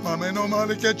vecchiaia, ma meno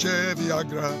male che c'è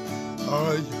Viagra.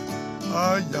 Aia,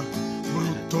 aia,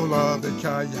 brutto la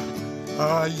vecchiaia.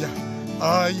 Aia,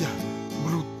 aia,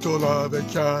 brutto la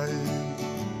vecchiaia.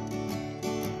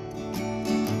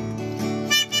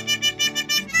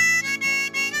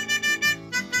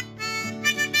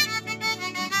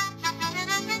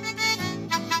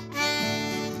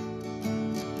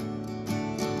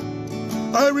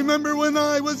 I remember when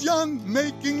I was young,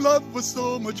 making love was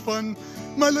so much fun.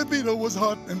 My libido was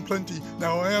hot and plenty,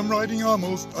 now I am riding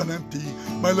almost on empty.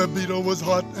 My libido was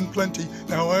hot and plenty,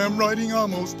 now I am riding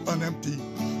almost on empty.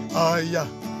 Aya,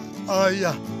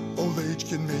 aya, old age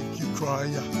can make you cry.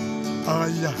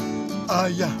 Aya,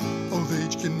 aya, old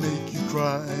age can make you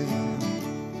cry.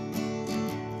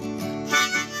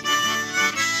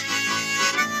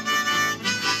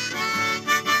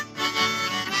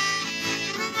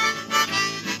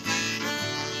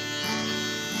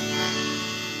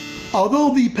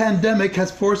 Although the pandemic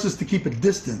has forced us to keep a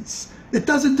distance, it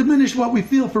doesn't diminish what we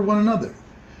feel for one another.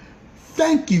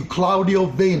 Thank you, Claudio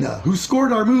Vena, who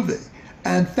scored our movie.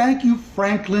 And thank you,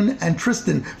 Franklin and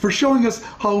Tristan, for showing us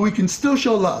how we can still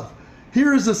show love.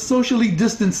 Here is a socially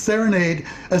distanced serenade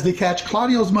as they catch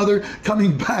Claudio's mother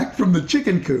coming back from the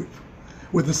chicken coop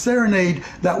with a serenade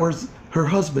that was her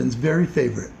husband's very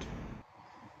favorite.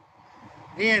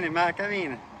 Vieni, ma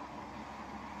cammina.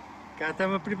 Che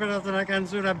abbiamo preparato una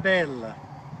canzone bella.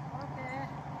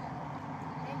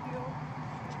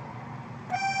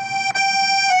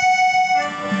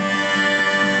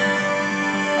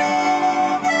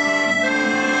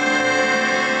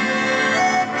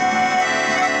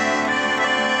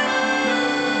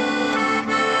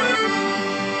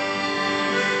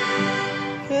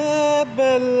 Che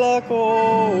bella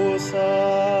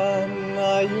cosa,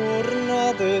 una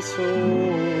giornata di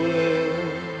sole,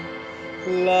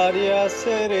 l'aria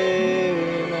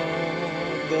serena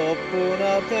dopo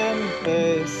una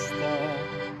tempesta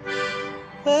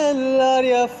e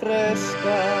l'aria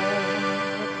fresca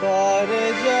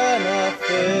pare già una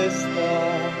festa.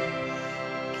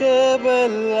 Che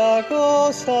bella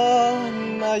cosa,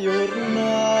 una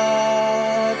giornata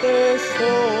di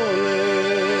sole.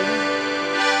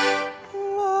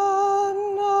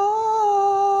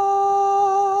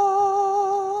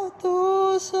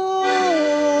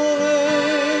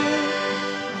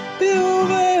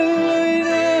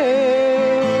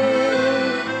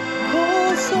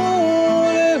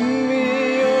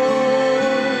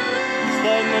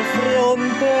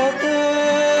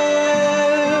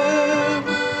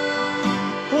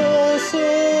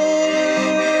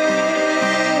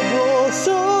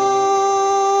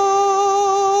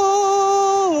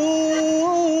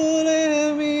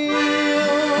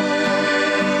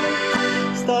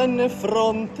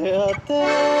 Fronte a te,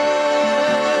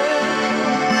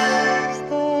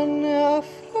 stanno a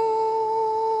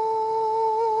fronte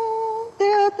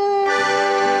a te.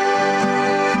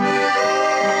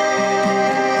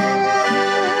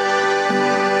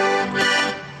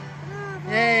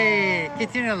 Ehi, che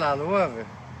tieni là, uova?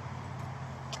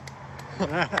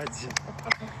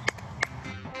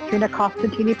 Trina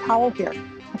Costantini Powell here,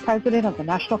 the president of the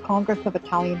National Congress of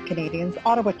Italian Canadians,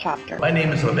 Ottawa chapter. My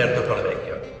name is Roberto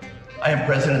Colavecchio. I am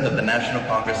president of the National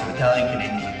Congress of Italian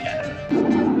Canadians in Canada.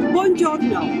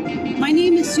 Buongiorno. My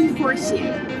name is Sue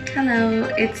Forcier. Hello,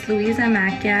 it's Luisa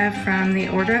Macchia from the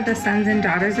Order of the Sons and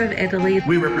Daughters of Italy.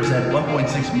 We represent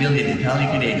 1.6 million Italian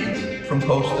Canadians from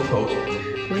coast to coast.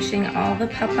 Wishing all the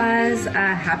papas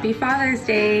a happy Father's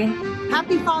Day.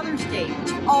 Happy Father's Day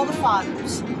to all the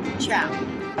fathers. Ciao.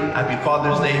 Happy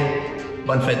Father's Day.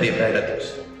 Buon fête des pères à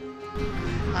tous.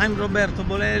 I'm Roberto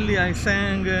Bolelli. I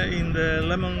sang in the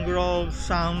Lemon Grove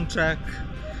soundtrack,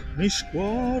 Mi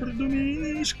scorda,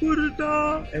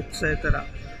 etc.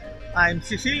 I'm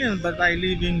Sicilian, but I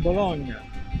live in Bologna.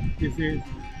 This is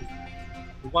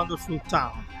a wonderful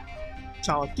town.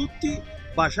 Ciao a tutti,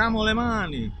 baciamo le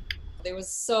mani. It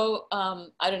was so,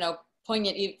 I don't know,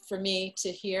 poignant for me to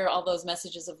hear all those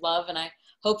messages of love, and I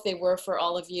hope they were for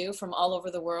all of you from all over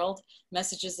the world,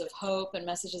 messages of hope and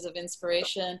messages of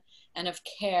inspiration and of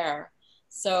care.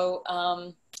 So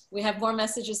we have more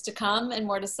messages to come and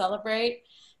more to celebrate.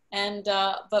 And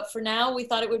but for now, we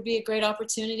thought it would be a great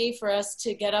opportunity for us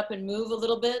to get up and move a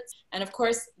little bit. And of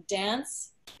course, dance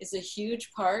is a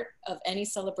huge part of any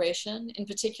celebration, in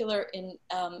particular in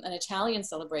an Italian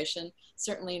celebration,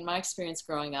 certainly in my experience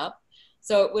growing up.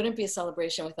 So it wouldn't be a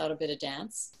celebration without a bit of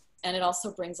dance. And it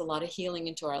also brings a lot of healing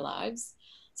into our lives.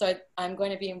 So I'm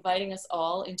going to be inviting us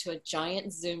all into a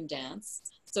giant Zoom dance.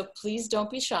 So please don't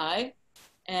be shy.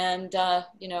 And,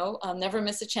 you know, I'll never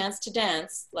miss a chance to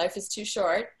dance. Life is too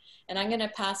short. And I'm going to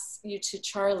pass you to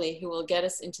Charlie, who will get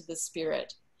us into the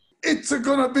spirit. It's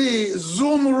gonna be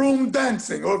Zoom room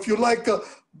dancing, or if you like,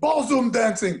 ball Zoom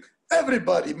dancing.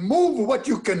 Everybody move what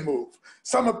you can move.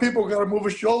 Some of people gotta move the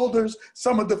shoulders,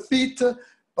 some of the feet,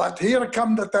 but here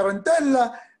come the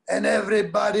tarantella, and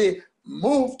everybody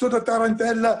move to the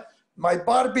tarantella. My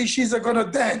Barbie, she's gonna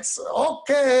dance.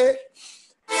 Okay.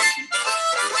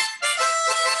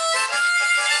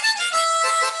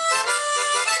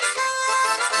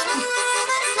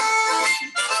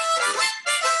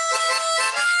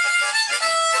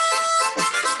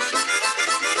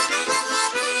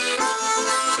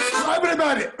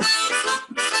 Everybody.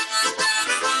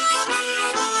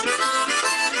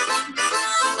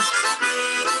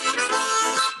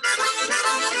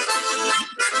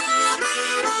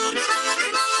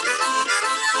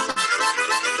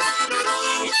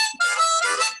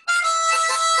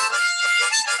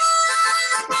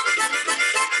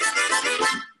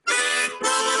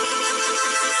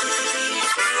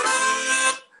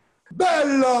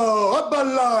 Bello, a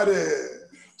ballare.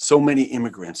 So many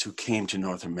immigrants who came to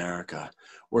North America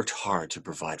worked hard to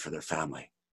provide for their family.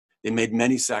 They made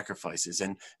many sacrifices,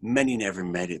 and many never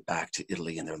made it back to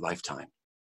Italy in their lifetime.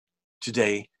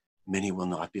 Today, many will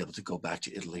not be able to go back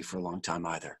to Italy for a long time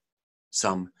either.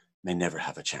 Some may never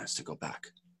have a chance to go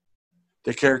back.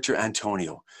 The character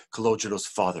Antonio, Calogiro's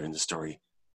father in the story,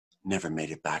 never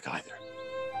made it back either.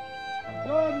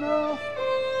 Buongiorno.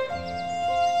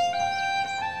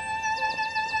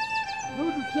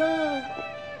 Dove c'è?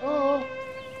 Oh.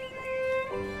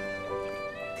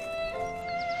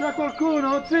 C'è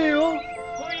qualcuno, zio?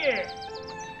 Chi è?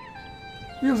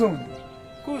 Io sono.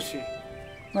 Così?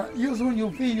 Ma io sono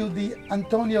un figlio di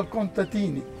Antonio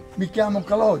Contatini. Mi chiamo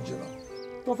Calogero.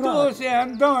 Tu sei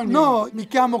Antonio? No, mi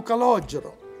chiamo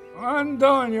Calogero.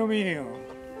 Antonio mio.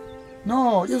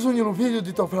 No, io sono un figlio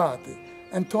di tuo frate,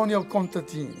 Antonio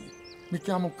Contatini. Mi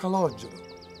chiamo Calogero.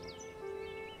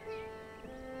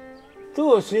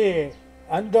 Tu sei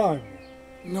Antonio?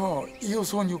 No, io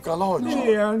sono Calogero.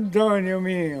 Sì, Antonio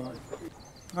mio.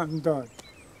 Antonio.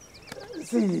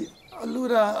 Sì,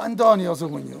 allora Antonio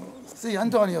sono io. Sì,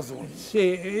 Antonio sono. Sì,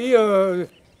 io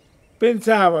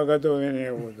pensavo che tu avevi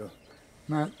avuto.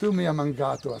 Ma tu mi hai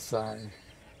mancato assai.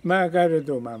 Magari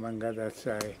tu mi hai mancato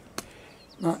assai.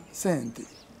 Ma senti,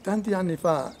 tanti anni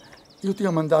fa io ti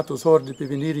ho mandato soldi per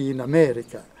venire in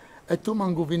America e tu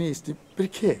manco venisti.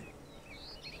 Perché?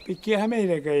 Perché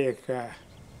America è qua.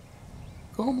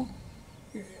 Come?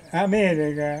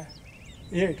 America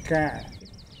è qua.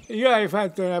 Io hai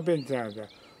fatto una pensata.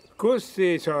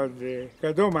 Questi soldi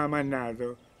che tu mi hai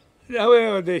mandato,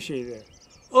 l'avevo deciso.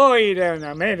 O ir in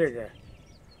America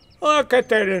o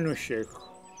accattare uno scecco.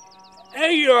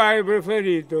 E io hai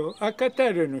preferito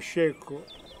accattare uno scecco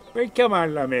per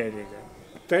chiamarlo America.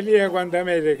 Taglia quando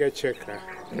America c'è qua.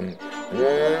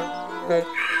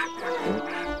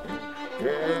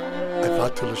 Hai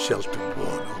fatto la scelta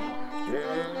buona.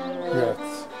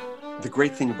 Grazie. The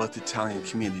great thing about the Italian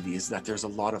community is that there's a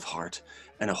lot of heart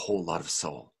and a whole lot of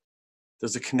soul.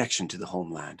 There's a connection to the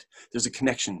homeland. There's a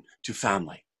connection to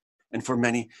family. And for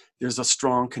many, there's a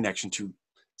strong connection to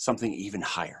something even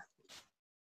higher.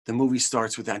 The movie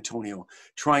starts with Antonio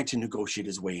trying to negotiate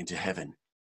his way into heaven.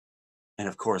 And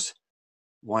of course,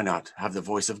 why not have the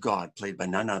voice of God played by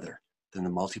none other than the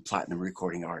multi-platinum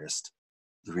recording artist,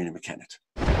 Lorena McKennitt.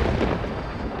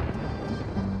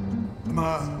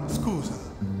 Ma scusa.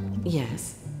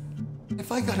 Yes?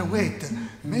 If I gotta wait,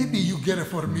 maybe you get it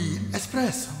for me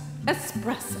espresso.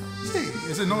 Espresso? See,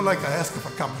 is it not like I ask for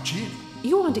cappuccino?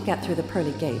 You want to get through the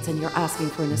pearly gates and you're asking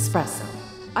for an espresso.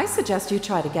 I suggest you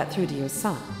try to get through to your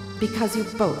son, because you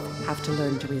both have to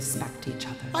learn to respect each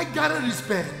other. I gotta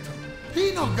rispetto.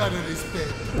 He non gotta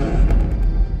rispetto.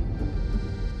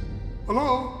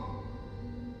 Hello?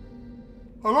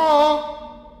 Hello?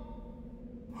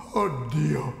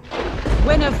 Oddio.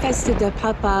 Buona festa del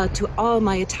Papa to all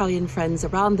my Italian friends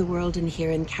around the world and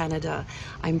here in Canada.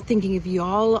 I'm thinking of you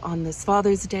all on this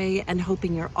Father's Day and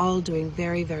hoping you're all doing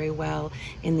very, very well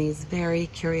in these very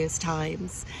curious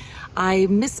times. I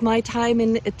miss my time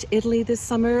in Italy this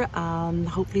summer.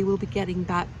 Hopefully we'll be getting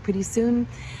back pretty soon.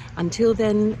 Until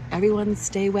then, everyone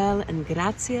stay well and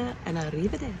grazie and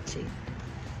arrivederci.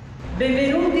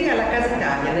 Benvenuti alla Casa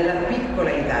Italia, nella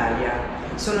piccola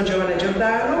Italia. Sono Giovanna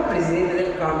Giordano, presidente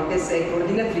del Comites e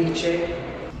coordinatrice.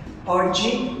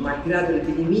 Oggi, malgrado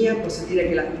l'epidemia, posso dire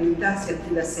che la comunità si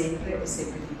attiva sempre e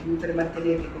sempre di più per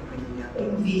mantenervi compagnia.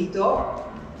 Invito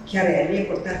Chiarelli a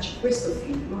portarci questo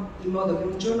film in modo che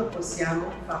un giorno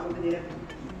possiamo farlo vedere a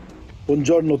tutti.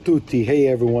 Buongiorno tutti. Hey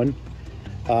everyone.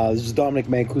 This is Dominic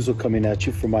Mancuso coming at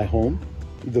you from my home.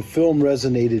 The film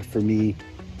resonated for me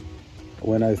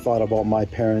when I thought about my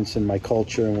parents and my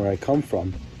culture and where I come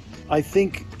from. I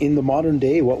think in the modern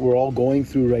day, what we're all going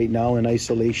through right now in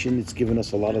isolation, it's given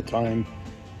us a lot of time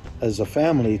as a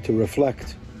family to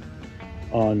reflect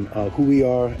on who we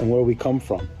are and where we come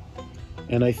from.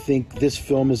 And I think this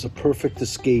film is a perfect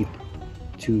escape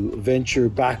to venture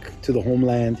back to the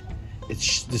homeland. The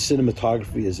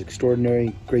cinematography is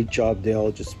extraordinary. Great job,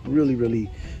 Dale. Just really, really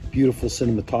beautiful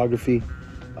cinematography.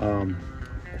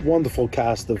 Wonderful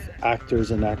cast of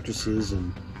actors and actresses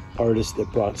and artists that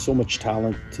brought so much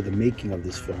talent to the making of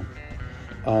this film.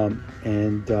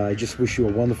 I just wish you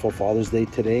a wonderful Father's Day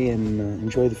today and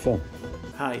enjoy the film.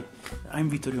 Hi, I'm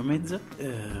Vittorio Mezza,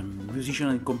 musician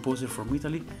and composer from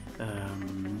Italy.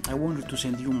 I wanted to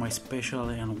send you my special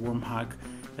and warm hug,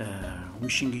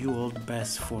 wishing you all the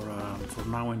best for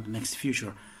now and the next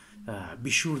future. Be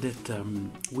sure that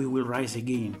we will rise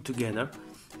again together,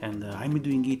 and I'm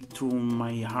doing it through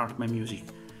my heart, my music.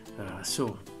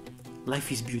 So,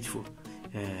 life is beautiful.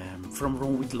 From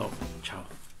Rome with love. Ciao.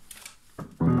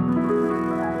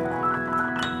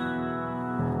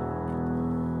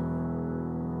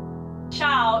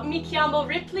 Ciao, mi chiamo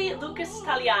Ripley Lucas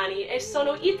Taliani e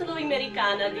sono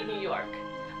italo-americana di New York.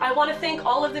 I want to thank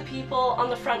all of the people on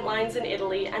the front lines in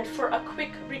Italy and for a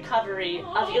quick recovery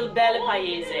of Il Bel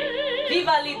Paese.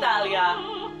 Viva l'Italia!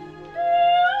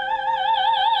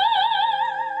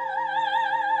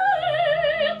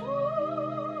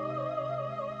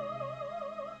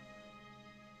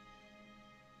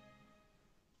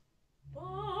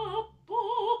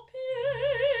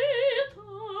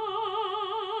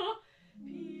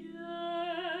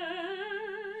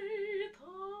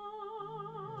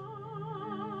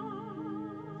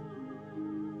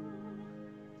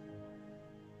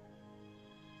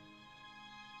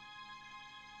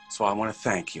 So I want to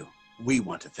thank you. We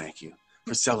want to thank you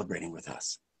for celebrating with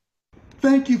us.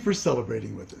 Thank you for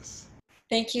celebrating with us.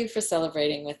 Thank you for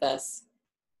celebrating with us.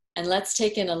 And let's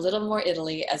take in a little more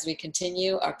Italy as we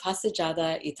continue our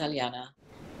Passeggiata Italiana.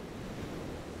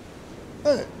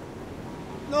 Hey,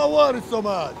 don't worry so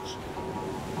much.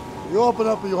 You open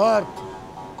up your heart.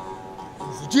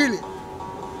 And Sicilia,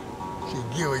 she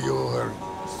give you her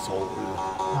soul.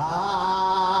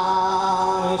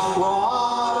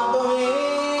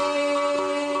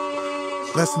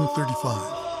 Lesson 35.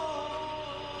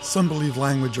 Some believe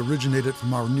language originated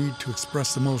from our need to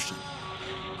express emotion.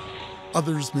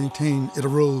 Others maintain it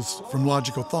arose from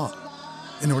logical thought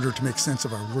in order to make sense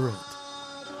of our world.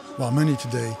 While many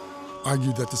today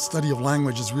argue that the study of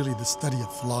language is really the study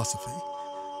of philosophy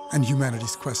and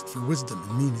humanity's quest for wisdom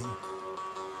and meaning.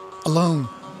 Alone,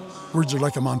 words are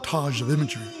like a montage of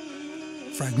imagery,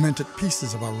 fragmented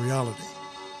pieces of our reality.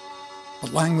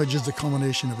 But language is the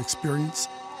culmination of experience,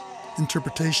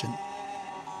 interpretation,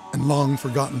 and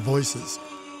long-forgotten voices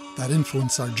that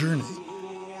influence our journey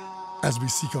as we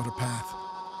seek out a path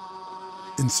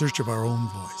in search of our own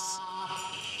voice.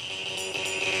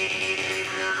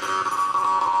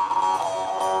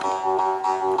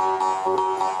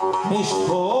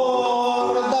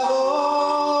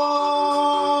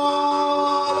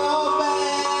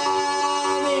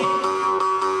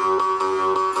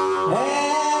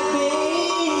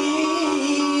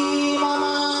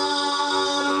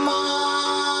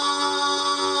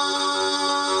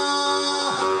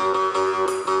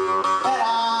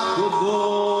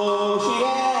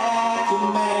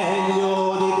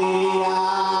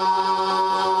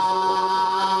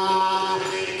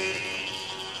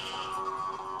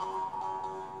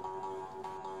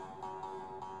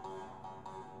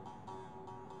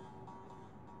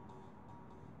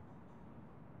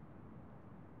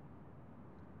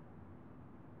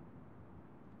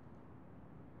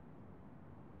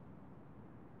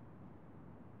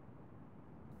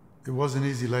 It wasn't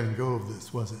easy letting go of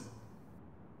this, was it?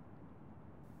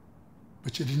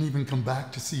 But you didn't even come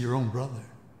back to see your own brother.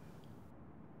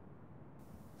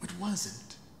 What was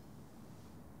it?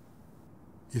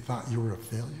 You thought you were a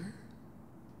failure?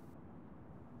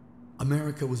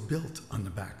 America was built on the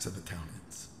backs of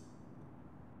Italians.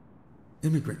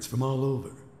 Immigrants from all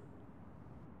over,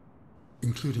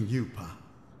 including you, Pa.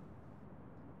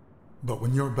 But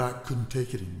when your back couldn't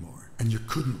take it anymore and you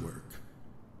couldn't work,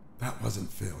 that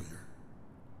wasn't failure.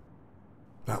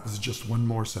 That was just one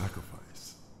more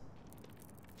sacrifice.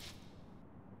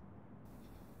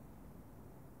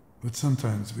 But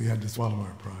sometimes we had to swallow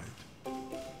our pride.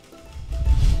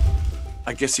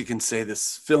 I guess you can say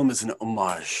this film is an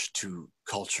homage to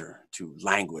culture, to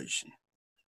language,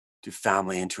 to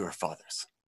family, and to our fathers.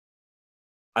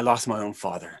 I lost my own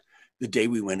father the day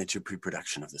we went into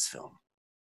pre-production of this film,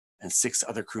 and 6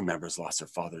 other crew members lost their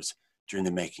fathers during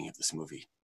the making of this movie.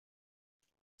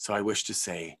 So I wish to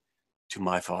say to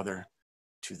my father,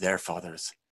 to their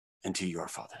fathers, and to your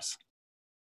fathers,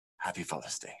 Happy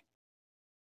Father's Day.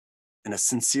 And a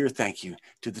sincere thank you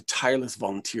to the tireless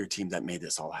volunteer team that made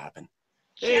this all happen.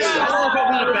 Ciao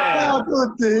a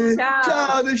tutti.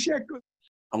 Ciao, the Sheko.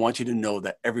 I want you to know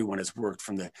that everyone has worked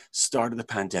from the start of the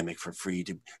pandemic for free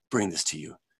to bring this to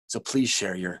you. So please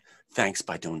share your thanks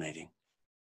by donating.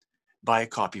 Buy a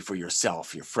copy for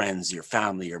yourself, your friends, your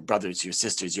family, your brothers, your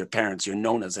sisters, your parents, your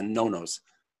nonas and nonos.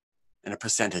 And a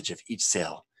percentage of each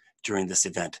sale during this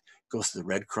event goes to the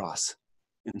Red Cross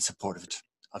in support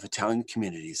of Italian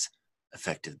communities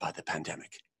affected by the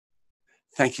pandemic.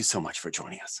 Thank you so much for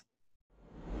joining us.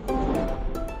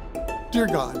 Dear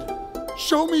God,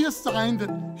 show me a sign that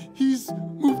he's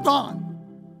moved on.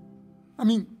 I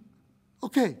mean,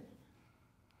 okay,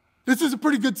 this is a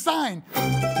pretty good sign.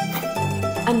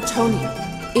 Antonio,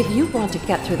 if you want to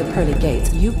get through the pearly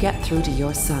gates, you get through to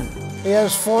your son. He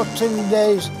has 14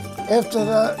 days. After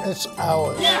that, it's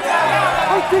ours.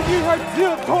 I think he had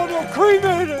Antonio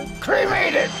cremated.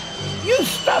 Cremated? You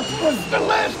stuff was the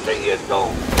last thing you do.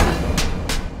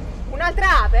 Una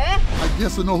trave? I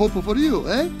guess no hope for you,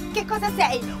 eh? Che cosa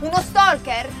sei? Uno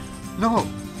stalker? No.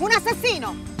 Un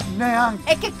assassino? Neanche.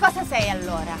 E che cosa sei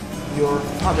allora? Your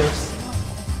father's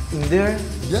in there?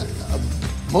 Yeah,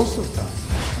 most of the time.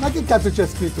 Ma che cazzo c'è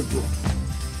scritto tu?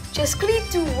 C'è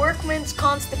scritto workman's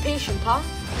constipation, pa?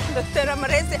 The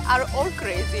Teramarese are all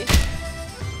crazy.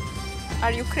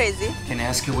 Are you crazy? Can I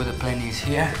ask you where the plane is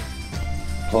here?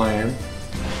 Plan?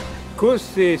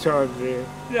 Questi soldi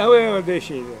l'avevo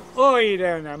deciso o ir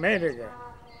in America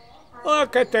o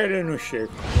accattare uno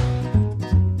scecco.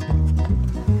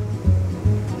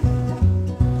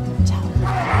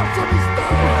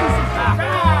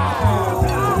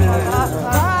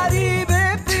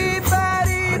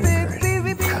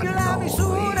 La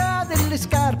misura delle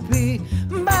scarpe,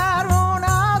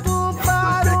 baronato,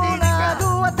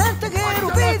 attento che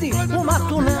rupedi, un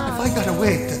mattonato. If I gotta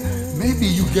wait, maybe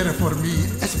you get it for me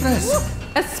espresso.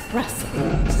 Espresso?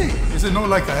 See, is it not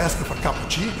like I ask for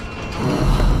cappuccino?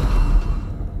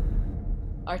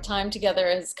 Our time together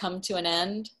has come to an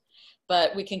end,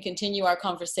 but we can continue our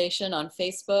conversation on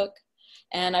Facebook.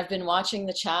 And I've been watching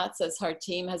the chats as our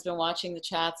team has been watching the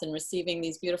chats and receiving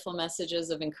these beautiful messages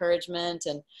of encouragement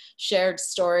and shared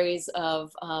stories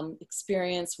of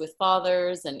experience with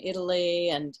fathers and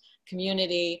Italy and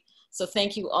community. So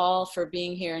thank you all for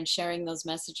being here and sharing those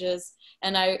messages.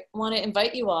 And I want to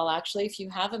invite you all, actually, if you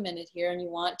have a minute here and you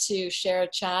want to share a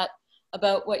chat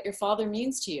about what your father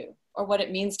means to you or what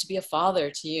it means to be a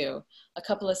father to you. A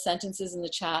couple of sentences in the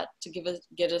chat to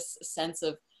get us a sense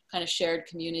of kind of shared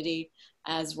community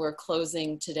as we're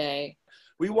closing today.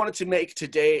 We wanted to make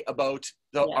today about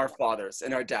our fathers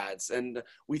and our dads, and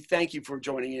we thank you for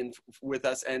joining in with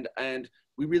us, and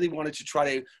we really wanted to try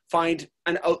to find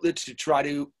an outlet to try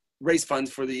to raise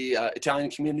funds for the Italian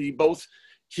community, both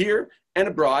here and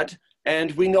abroad.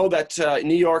 And we know that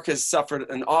New York has suffered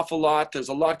an awful lot. There's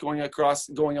a lot going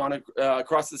on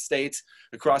across the States,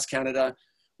 across Canada.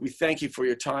 We thank you for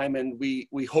your time, and we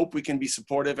hope we can be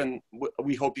supportive, and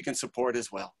we hope you can support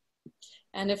as well.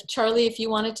 And if Charlie, if you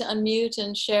wanted to unmute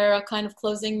and share a kind of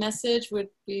closing message, would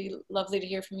be lovely to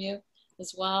hear from you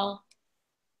as well.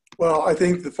 Well, I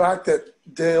think the fact that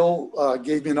Dale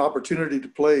gave me an opportunity to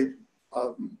play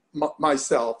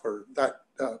myself, or that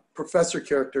professor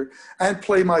character, and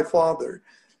play my father,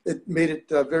 it made it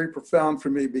very profound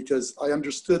for me, because I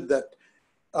understood that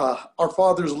our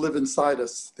fathers live inside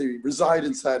us. They reside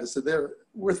inside us, and they're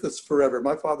with us forever.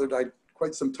 My father died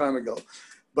quite some time ago,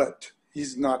 but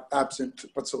he's not absent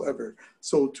whatsoever.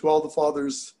 So to all the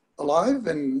fathers alive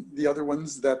and the other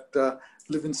ones that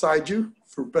live inside you,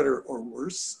 for better or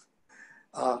worse,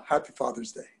 happy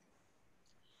Father's Day.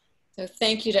 So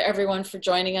thank you to everyone for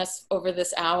joining us over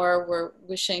this hour. We're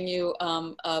wishing you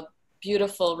a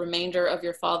beautiful remainder of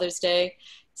your Father's Day.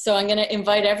 So I'm going to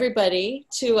invite everybody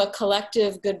to a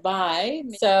collective goodbye.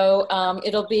 So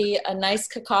it'll be a nice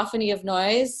cacophony of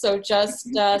noise. So just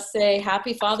say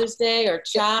Happy Father's Day or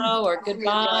ciao or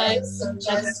goodbye.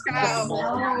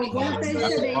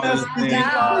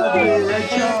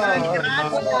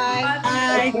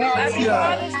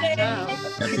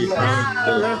 Everybody.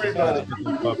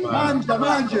 Mangia,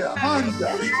 mangia, mangia.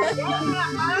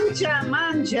 Mangia,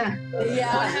 mangia.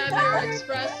 Yeah. We'll have your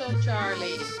espresso,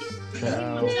 Charlie.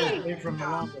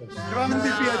 Grande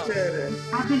piacere.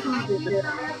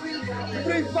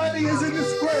 Everybody is in the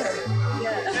square.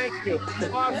 Yes. Thank you.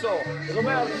 Tommaso,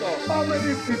 Roberto. How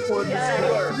many people in the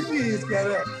square? Please get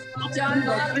it. John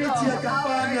Patrizia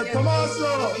Campagna,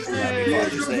 Tommaso.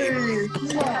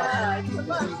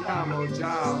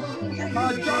 Ciao.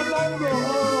 John Longo.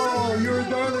 Oh, you're a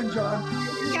darling, John.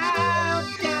 Ciao,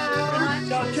 ciao.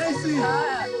 Ciao, Casey.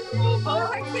 Oh,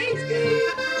 hi, Casey.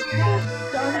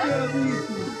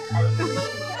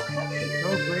 So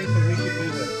great that we could do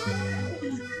this.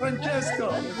 Francesco.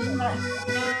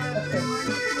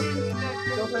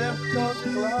 Roberto,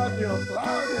 Claudio.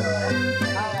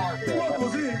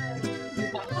 Così.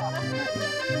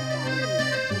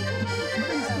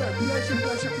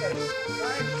 Flash.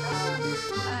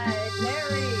 Hi,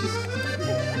 Mary.